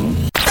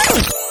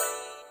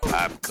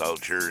 Pop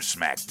Culture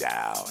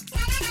Smackdown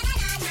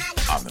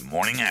on the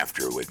Morning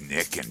After with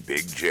Nick and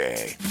Big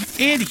J.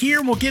 And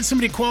here we'll get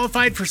somebody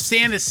qualified for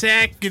Santa's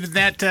Sack.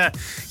 That going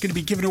to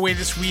be given away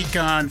this week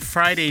on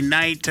Friday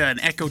night. An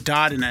Echo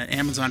Dot and an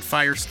Amazon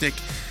Fire Stick.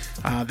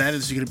 That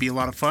is going to be a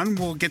lot of fun.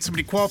 We'll get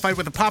somebody qualified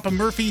with a Papa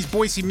Murphy's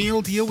Boise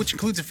meal deal, which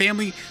includes a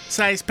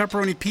family-sized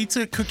pepperoni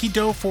pizza, cookie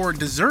dough for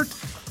dessert,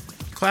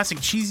 classic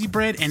cheesy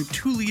bread, and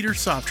 2-liter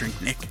soft drink,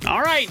 Nick.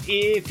 All right,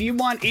 if you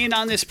want in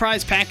on this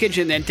prize package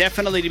and then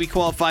definitely to be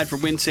qualified for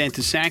Win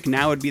Santa's Sack,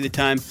 now would be the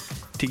time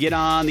to get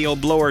on the old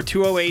blower.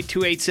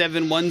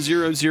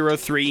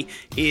 208-287-1003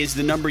 is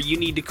the number you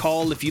need to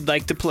call if you'd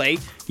like to play.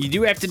 You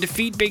do have to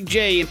defeat Big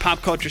J in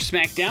Pop Culture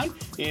Smackdown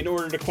in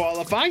order to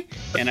qualify.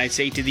 And I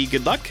say to thee,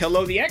 good luck.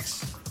 Hello, the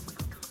X.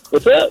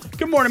 What's up?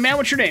 Good morning, man.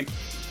 What's your name?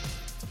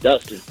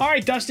 Dustin. All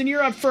right, Dustin,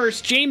 you're up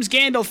first. James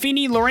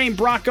Gandolfini, Lorraine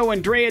Bracco,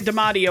 and Drea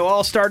D'Amadio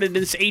all starred in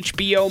this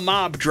HBO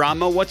mob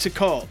drama. What's it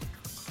called?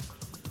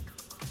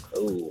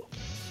 Oh,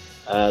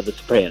 The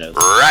Sopranos.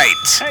 Right.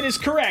 That is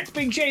correct.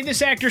 Big J,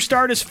 this actor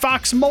starred as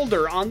Fox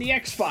Mulder on The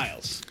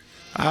X-Files.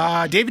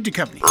 David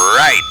Duchovny.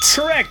 Right.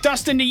 Correct.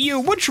 Dustin, to you,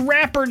 which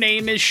rapper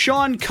name is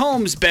Sean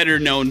Combs better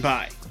known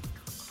by?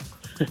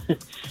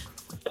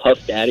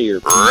 Puff Daddy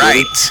or P.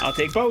 Right. I'll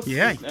take both.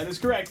 Yeah. That is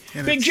correct.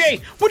 Yeah, Big J,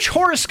 which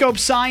horoscope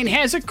sign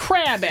has a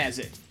crab as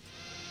it?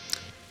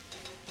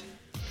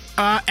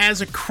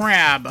 As a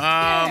crab.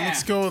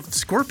 Let's go with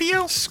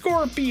Scorpio?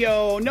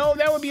 Scorpio. No,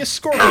 that would be a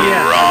scorpion.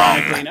 Yeah.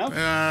 Ironically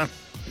enough.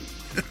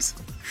 It's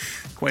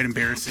quite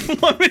embarrassing.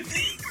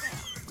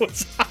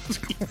 What's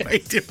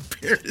Quite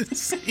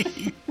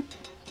embarrassing.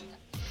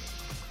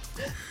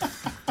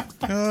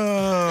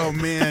 Oh,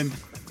 man.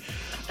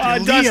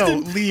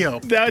 Dustin, Leo.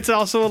 That's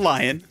also a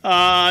lion.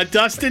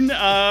 Dustin,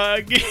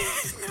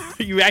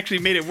 you actually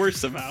made it worse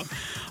somehow.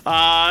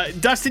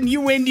 Dustin,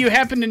 you win. Do you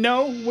happen to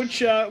know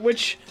which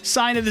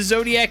sign of the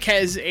zodiac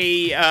has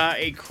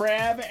a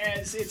crab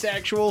as its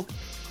actual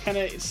kind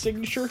of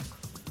signature?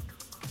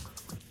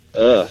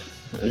 No,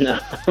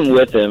 I'm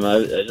with him.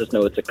 I just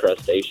know it's a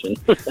crustacean.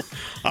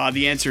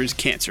 The answer is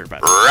Cancer, by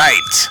the way.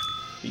 Right.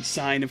 The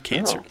sign of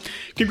Cancer. Oh.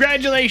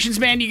 Congratulations,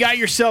 man. You got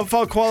yourself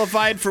all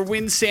qualified for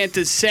Win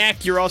Santa's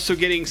Sack. You're also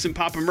getting some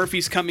Papa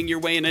Murphy's coming your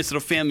way. A nice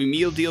little family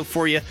meal deal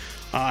for you.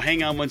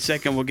 Hang on one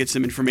second. We'll get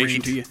some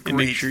information to you and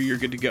make sure you're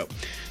good to go.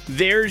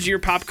 There's your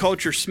Pop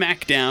Culture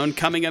Smackdown.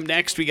 Coming up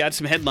next, we got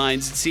some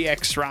headlines at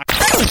CX Rock.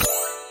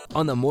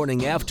 On the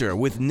Morning After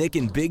with Nick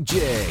and Big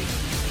J.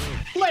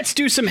 Let's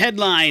do some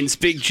headlines,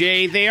 Big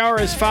J. They are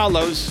as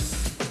follows.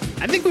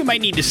 I think we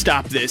might need to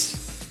stop this.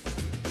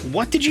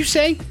 What did you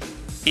say?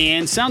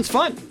 And sounds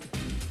fun.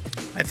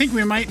 I think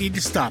we might need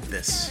to stop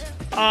this.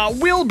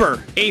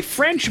 Wilbur, a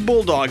French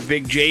bulldog,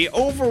 Big J,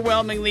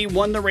 overwhelmingly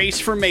won the race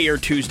for mayor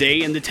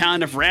Tuesday in the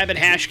town of Rabbit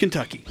Hash,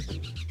 Kentucky.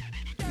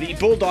 The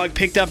bulldog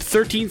picked up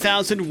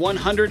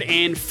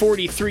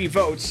 13,143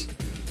 votes.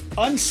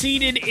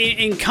 Unseated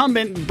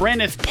incumbent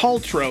Gwyneth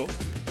Paltrow,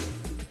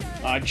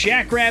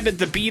 Jackrabbit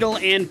the Beetle,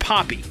 and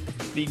Poppy,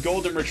 the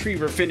golden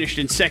retriever, finished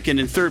in second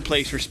and third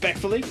place,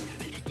 respectively.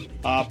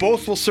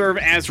 Both will serve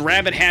as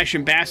Rabbit Hash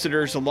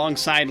ambassadors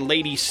alongside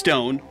Lady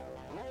Stone.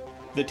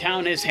 The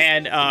town has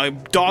had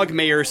dog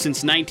mayor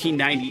since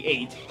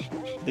 1998.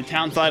 The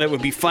town thought it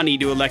would be funny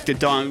to elect a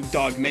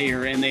dog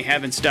mayor, and they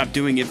haven't stopped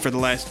doing it for the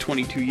last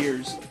 22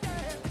 years.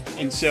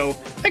 And so,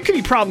 that could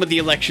be a problem with the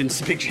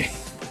elections, Big J.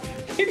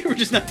 Maybe we're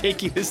just not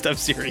taking this stuff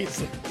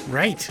seriously.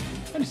 Right.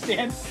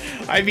 Understand?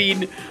 I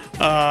mean,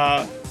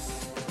 I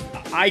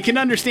can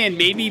understand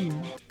maybe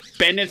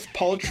Gwyneth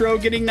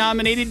Paltrow getting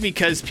nominated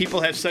because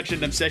people have such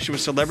an obsession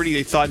with celebrity.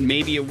 They thought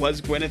maybe it was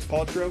Gwyneth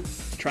Paltrow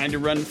trying to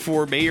run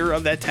for mayor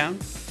of that town.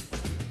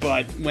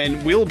 But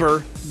when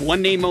Wilbur,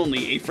 one name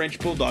only, a French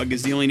bulldog,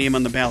 is the only name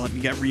on the ballot,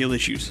 you got real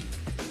issues.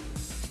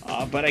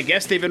 But I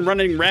guess they've been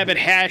running Rabbit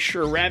Hash,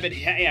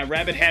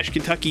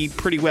 Kentucky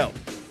pretty well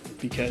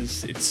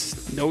because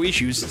it's no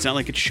issues. It's not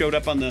like it showed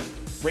up on the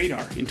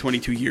radar in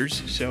 22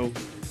 years. So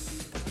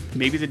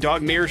maybe the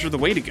dog mayors are the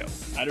way to go.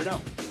 I don't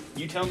know.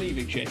 You tell me,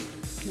 Big J.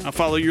 I'll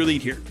follow your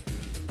lead here.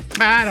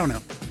 I don't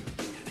know.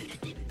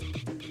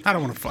 I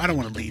don't want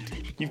to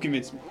lead. You've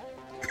convinced me.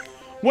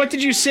 What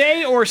did you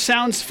say, or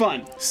sounds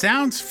fun?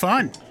 Sounds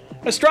fun.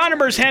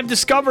 Astronomers have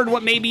discovered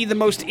what may be the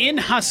most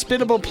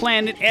inhospitable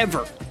planet ever,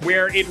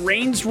 where it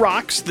rains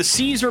rocks, the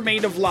seas are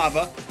made of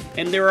lava,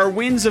 and there are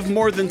winds of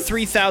more than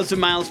 3,000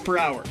 miles per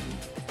hour.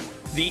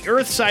 The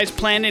Earth-sized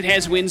planet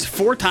has winds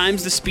 4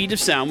 times the speed of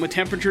sound, with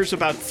temperatures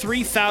about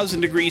 3,000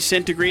 degrees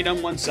centigrade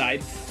on one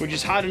side, which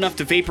is hot enough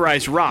to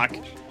vaporize rock.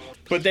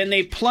 But then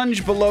they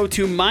plunge below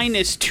to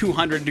minus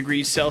 200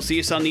 degrees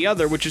Celsius on the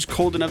other, which is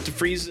cold enough to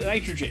freeze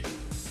nitrogen.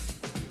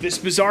 This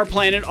bizarre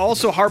planet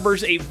also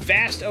harbors a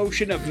vast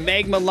ocean of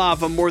magma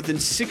lava more than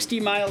 60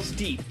 miles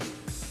deep.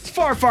 It's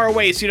far, far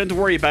away, so you don't have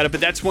to worry about it, but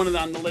that's one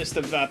on the list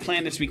of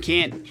planets we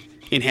can't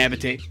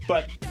inhabitate.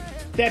 But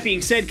that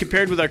being said,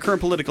 compared with our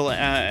current political,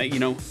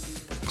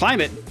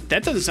 climate,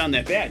 that doesn't sound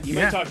that bad. You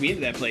might talk me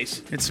into that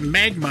place. It's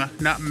magma,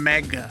 not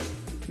magga.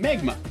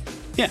 Magma.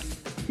 Yeah,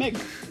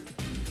 magma.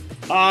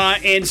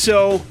 And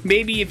so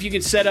maybe if you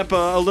can set up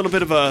a little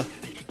bit of a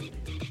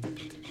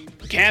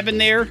cabin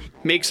there,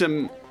 make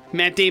some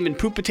Matt Damon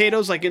poop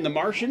potatoes like in The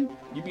Martian,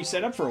 you'd be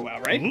set up for a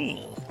while, right?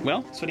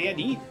 Well, that's what he had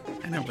to eat.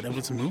 I know, but that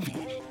was a movie.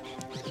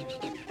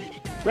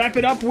 Wrap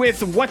it up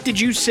with What Did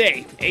You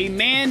Say? A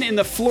man in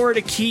the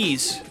Florida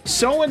Keys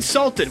so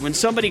insulted when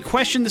somebody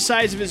questioned the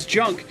size of his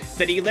junk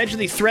that he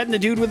allegedly threatened the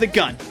dude with a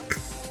gun.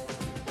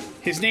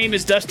 His name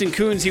is Dustin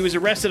Coons. He was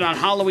arrested on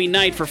Halloween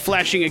night for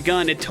flashing a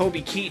gun at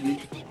Toby Keaton.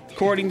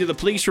 According to the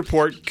police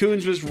report,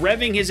 Coons was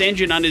revving his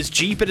engine on his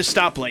Jeep at a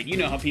stoplight. You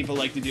know how people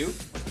like to do.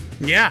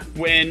 Yeah.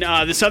 When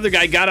this other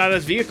guy got out of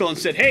his vehicle and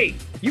said, "Hey,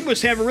 you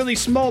must have a really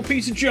small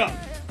piece of junk."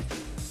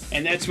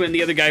 And that's when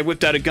the other guy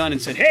whipped out a gun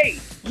and said, "Hey,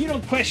 you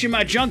don't question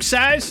my junk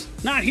size.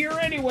 Not here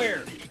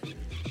anywhere."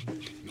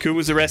 Coon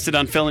was arrested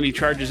on felony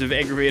charges of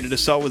aggravated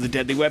assault with a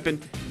deadly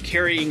weapon,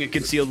 carrying a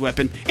concealed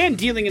weapon, and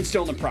dealing in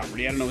stolen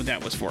property. I don't know what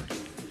that was for.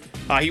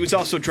 He was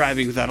also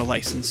driving without a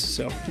license,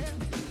 so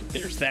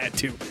there's that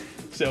too.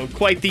 So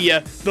quite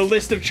the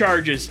list of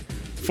charges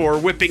for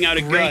whipping out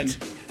a gun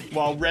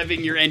while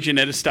revving your engine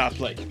at a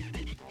stoplight.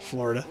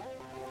 Florida.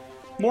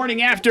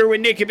 Morning After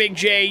with Nick and Big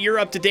J. You're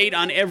up to date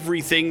on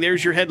everything.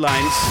 There's your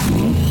headlines.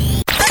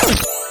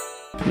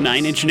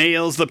 9 Inch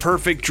Nails, the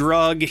perfect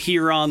drug,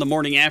 here on the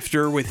Morning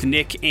After with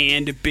Nick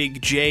and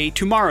Big J.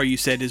 Tomorrow, you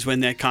said, is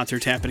when that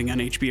concert's happening on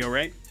HBO,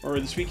 right? Or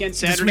this weekend,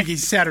 Saturday? This weekend,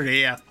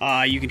 Saturday,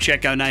 yeah. You can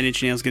check out 9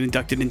 Inch Nails, get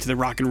inducted into the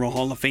Rock and Roll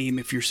Hall of Fame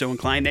if you're so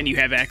inclined. Then you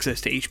have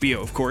access to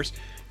HBO, of course.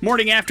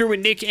 Morning After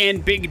with Nick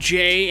and Big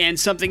J, and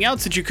something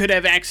else that you could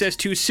have access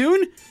to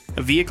soon,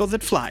 a vehicle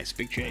that flies,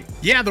 Big J.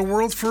 Yeah, the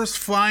world's first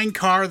flying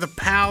car, the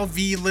PAL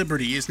V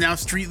Liberty, is now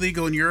street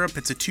legal in Europe.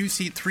 It's a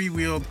 2-seat,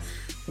 3-wheeled,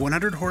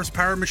 100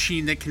 horsepower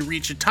machine that can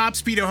reach a top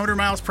speed of 100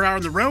 miles per hour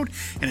on the road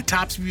and a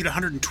top speed of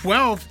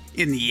 112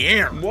 in the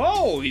air.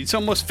 Whoa, it's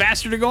almost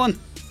faster to go on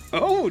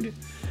the road.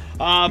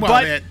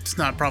 But it's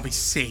not probably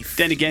safe.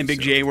 Then again,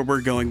 Big J, where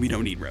we're going, we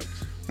don't need roads.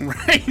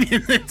 Right,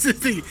 that's the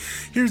thing.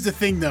 Here's the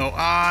thing, though.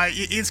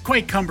 It's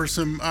quite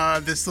cumbersome,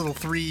 this little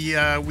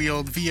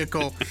 3-wheeled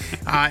vehicle.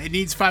 It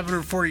needs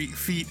 540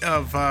 feet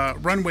of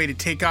runway to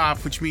take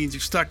off, which means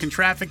you're stuck in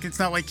traffic. It's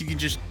not like you can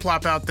just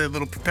plop out the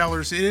little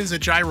propellers. It is a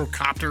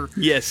gyrocopter.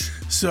 Yes.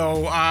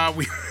 So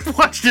we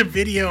watched a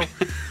video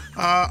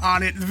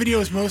on it. The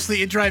video is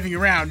mostly it driving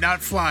around, not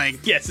flying.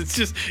 Yes,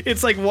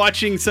 it's like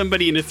watching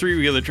somebody in a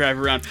 3-wheeler drive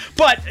around.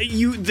 But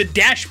the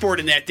dashboard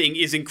in that thing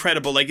is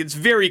incredible. Like, it's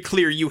very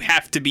clear you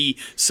have to be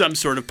some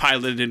sort of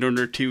pilot in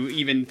order to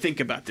even think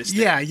about this thing.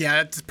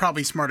 Yeah, that's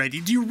probably a smart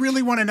idea. Do you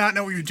really want to not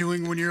know what you're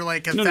doing when you're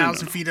like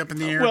 1,000 feet up in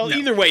the air? Well,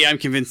 either way, I'm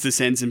convinced this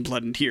ends in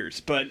blood and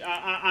tears. But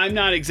I'm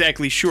not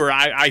exactly sure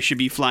I should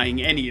be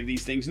flying any of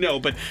these things.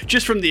 No, but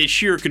just from the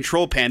sheer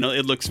control panel,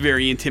 it looks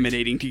very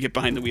intimidating to get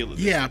behind the wheel of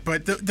this. Yeah,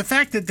 but the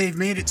fact that they've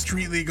made it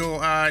street legal,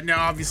 now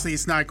obviously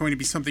it's not going to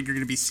be something you're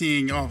going to be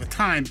seeing all the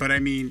time, but I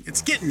mean,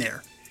 it's getting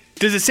there.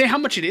 Does it say how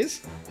much it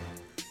is?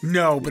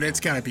 No, but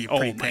it's got to be a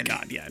pretty penny. penny.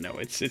 God, yeah, no,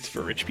 it's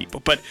for rich people.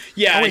 But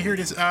yeah. Oh, wait, here it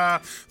is.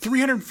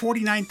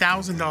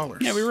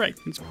 $349,000. Yeah, we were right.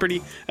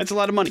 That's a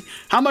lot of money.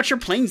 How much are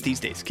planes these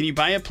days? Can you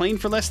buy a plane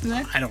for less than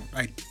that?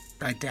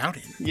 I doubt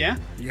it. Yeah?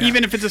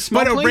 Even if it's a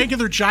small plane? But a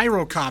regular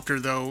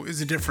gyrocopter, though,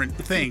 is a different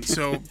thing.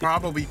 So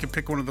probably you could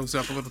pick one of those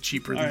up a little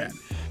cheaper than that.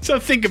 So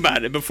think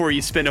about it before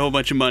you spend a whole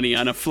bunch of money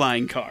on a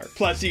flying car.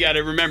 Plus, you got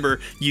to remember,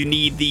 you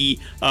need the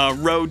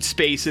road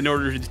space in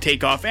order to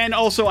take off. And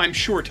also, I'm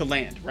sure, to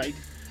land, right?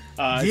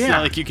 It's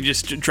not like you can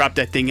just drop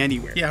that thing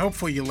anywhere. Yeah,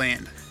 hopefully you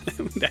land.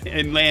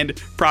 And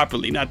land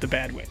properly, not the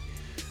bad way.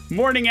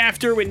 Morning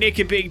After with Nick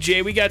and Big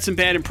J. We got some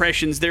bad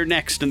impressions. They're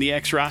next on the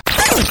X-Rock.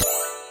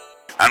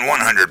 On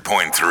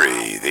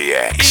 100.3, the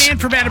X.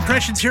 And for bad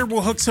impressions here,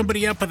 we'll hook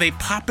somebody up with a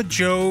Papa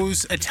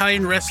Joe's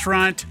Italian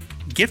restaurant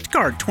gift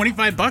card.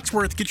 $25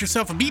 worth. Get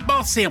yourself a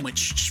meatball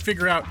sandwich. Just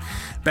figure out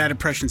bad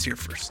impressions here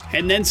first.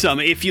 And then some.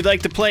 If you'd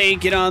like to play,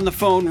 get on the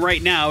phone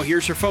right now.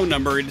 Here's her phone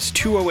number. It is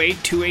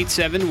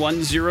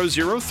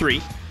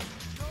 208-287-1003.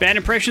 Bad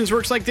impressions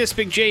works like this.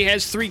 Big J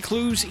has 3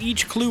 clues.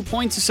 Each clue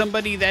points to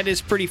somebody that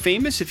is pretty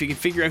famous. If you can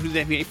figure out who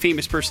that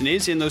famous person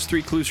is in those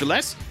 3 clues or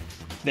less,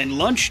 then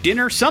lunch,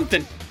 dinner,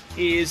 something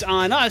is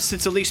on us.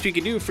 It's the least we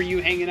can do for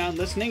you hanging out,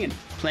 listening, and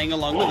playing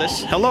along with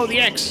us. Hello, the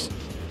X.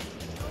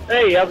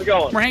 Hey, how's it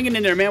going? We're hanging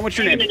in there, man. What's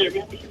your name?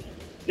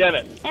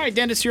 Dennis. All right,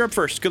 Dennis, you're up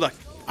first. Good luck.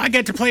 I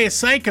got to play a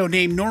psycho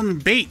named Norman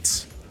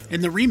Bates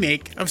in the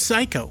remake of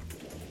Psycho.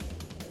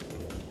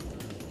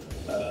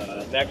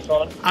 Next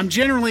one. I'm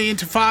generally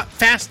into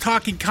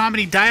fast-talking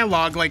comedy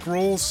dialogue like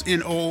roles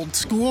in Old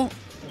School,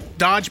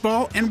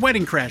 Dodgeball, and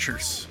Wedding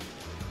Crashers.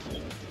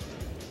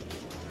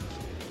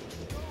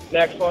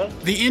 Next one.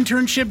 The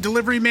Internship,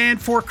 Delivery Man,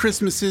 Four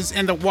Christmases,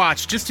 and The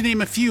Watch, just to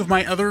name a few of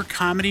my other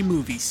comedy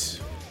movies.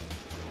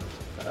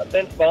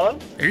 Vince Vaughn.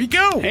 There you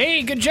go.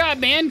 Hey, good job,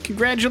 man.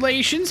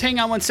 Congratulations. Hang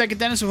on one second,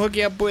 Dennis. We'll hook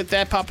you up with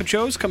that Papa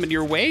Joe's coming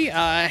your way.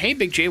 Hey,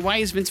 Big J, why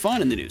is Vince Vaughn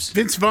in the news?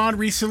 Vince Vaughn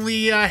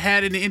recently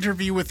had an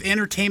interview with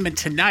Entertainment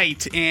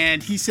Tonight,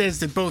 and he says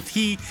that both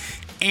he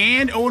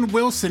and Owen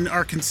Wilson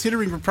are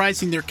considering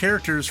reprising their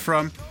characters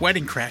from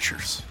Wedding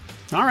Crashers.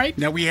 All right.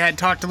 Now, we had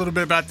talked a little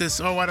bit about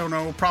this, I don't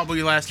know,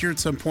 probably last year at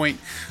some point.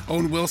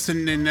 Owen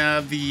Wilson and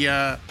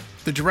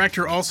the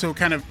director also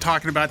kind of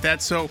talking about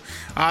that, so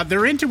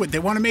they're into it. They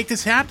want to make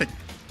this happen.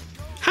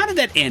 How did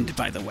that end,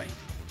 by the way?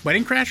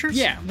 Wedding Crashers?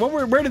 Yeah.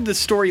 Where did the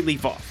story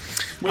leave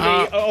off? Were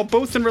they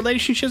both in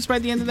relationships by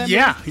the end of that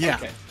Yeah, movie? yeah.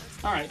 Okay.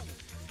 All right.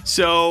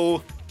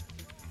 So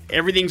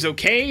everything's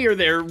okay, or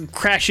they're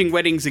crashing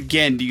weddings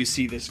again? Do you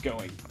see this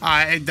going?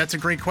 That's a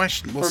great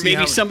question. We'll Or see maybe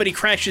how somebody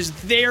crashes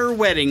their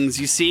weddings,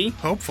 you see?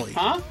 Hopefully.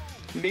 Huh?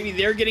 Maybe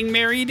they're getting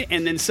married,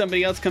 and then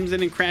somebody else comes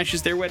in and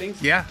crashes their weddings?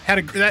 Yeah,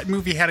 that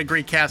movie had a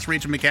great cast.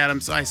 Rachel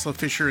McAdams, Isla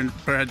Fisher, and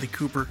Bradley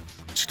Cooper,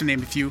 just to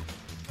name a few.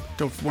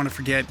 Don't want to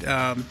forget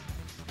that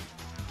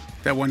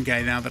one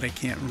guy now that I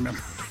can't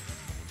remember.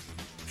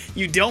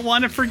 You don't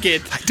want to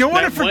forget. I don't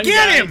want to that one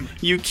forget guy him.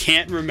 You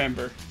can't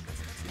remember.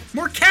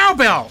 More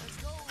cowbell.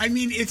 I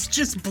mean, it's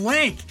just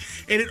blank,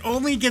 and it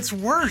only gets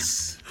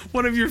worse.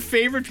 One of your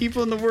favorite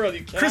people in the world.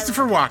 You can't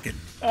Christopher Walken.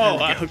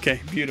 Oh,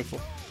 okay.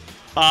 Beautiful.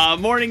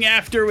 Morning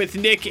After with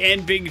Nick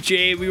and Big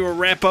J. We will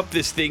wrap up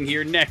this thing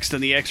here next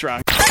on the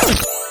X-Rock.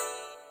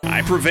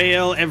 I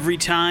prevail every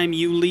time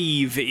you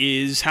leave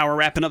is how we're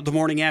wrapping up the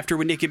Morning After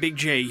with Nick and Big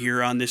J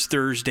here on this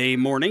Thursday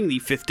morning, the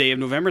 5th day of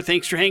November.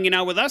 Thanks for hanging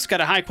out with us. Got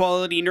a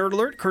high-quality nerd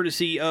alert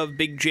courtesy of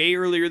Big J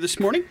earlier this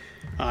morning.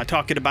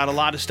 Talking about a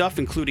lot of stuff,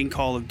 including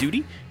Call of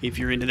Duty. If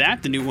you're into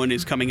that, the new one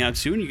is coming out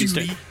soon. You can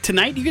start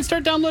tonight. You can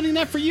start downloading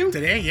that for you.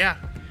 Today, yeah.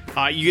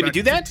 You gonna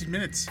do that? 15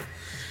 minutes.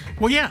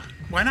 Well, yeah.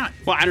 Why not?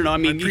 Well, I don't know. I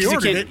mean,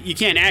 pre-ordered it. you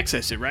can't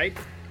access it, right?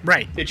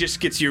 Right. It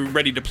just gets you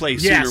ready to play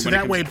sooner. Yeah, so when it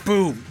that way, comes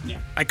boom. Yeah.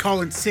 I call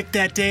in sick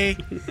that day,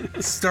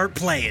 start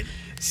playing.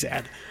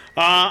 Sad.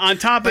 On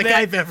top of Like that,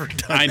 I've ever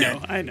done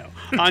I know.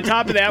 On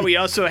top of that, we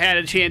also had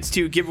a chance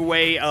to give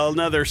away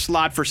another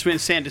slot for Win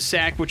Santa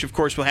Sack, which of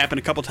course will happen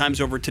a couple times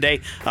over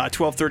today,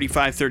 12:30,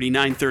 5:30,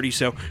 9:30.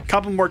 So a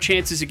couple more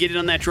chances to get in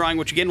on that drawing,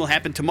 which again will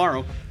happen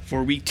tomorrow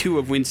for week 2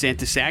 of Win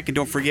Santa Sack. And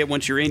don't forget,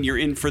 once you're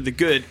in for the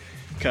good,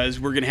 because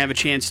we're going to have a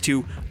chance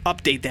to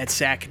update that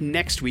sack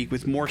next week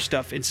with more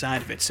stuff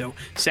inside of it. So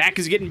sack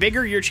is getting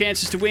bigger, your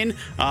chances to win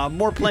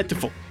more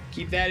plentiful.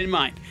 Keep that in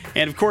mind.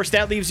 And, of course,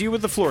 that leaves you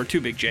with the floor, too,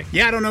 Big J.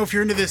 Yeah, I don't know if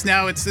you're into this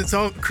now. It's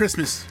all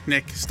Christmas,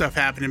 Nick, stuff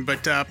happening.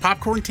 But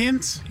popcorn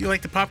tins? You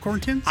like the popcorn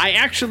tins? I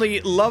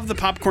actually love the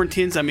popcorn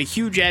tins. I'm a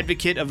huge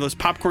advocate of those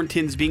popcorn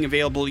tins being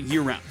available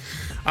year-round.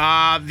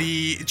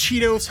 The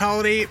Cheetos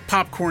Holiday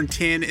Popcorn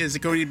Tin is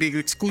going to be an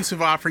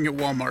exclusive offering at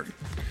Walmart.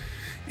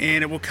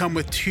 And it will come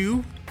with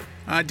 2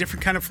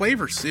 different kind of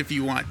flavors if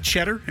you want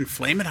cheddar and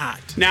Flamin'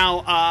 Hot. Now,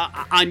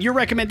 on your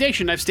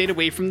recommendation, I've stayed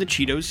away from the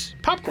Cheetos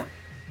popcorn.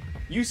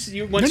 Once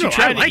you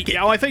tried I like it.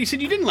 Oh, I thought you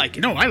said you didn't like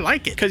it. No, I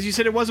like it. Because you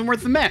said it wasn't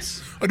worth the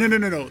mess. Oh,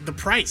 no. The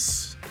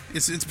price.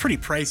 It's pretty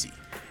pricey.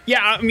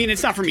 Yeah, I mean,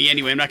 it's not for me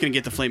anyway. I'm not going to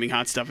get the Flaming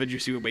Hot stuff. It'd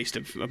just be a waste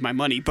of my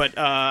money. But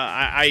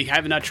I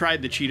have not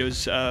tried the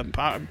Cheetos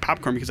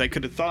popcorn because I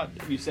could have thought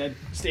you said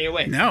stay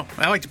away. No,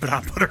 I like to put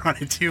hot butter on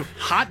it, too.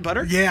 Hot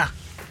butter? Yeah.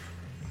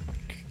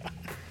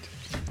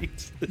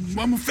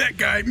 I'm a fat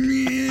guy.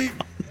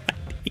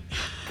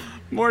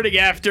 Morning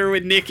After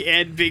with Nick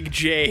and Big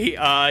J.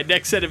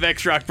 Next set of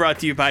X-Rock brought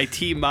to you by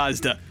Team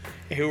Mazda,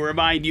 who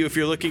remind you if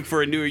you're looking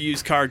for a new or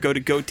used car, go to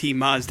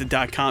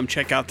goteammazda.com.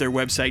 Check out their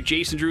website.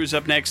 Jason Drew is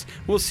up next.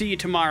 We'll see you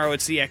tomorrow.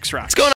 It's the X-Rock.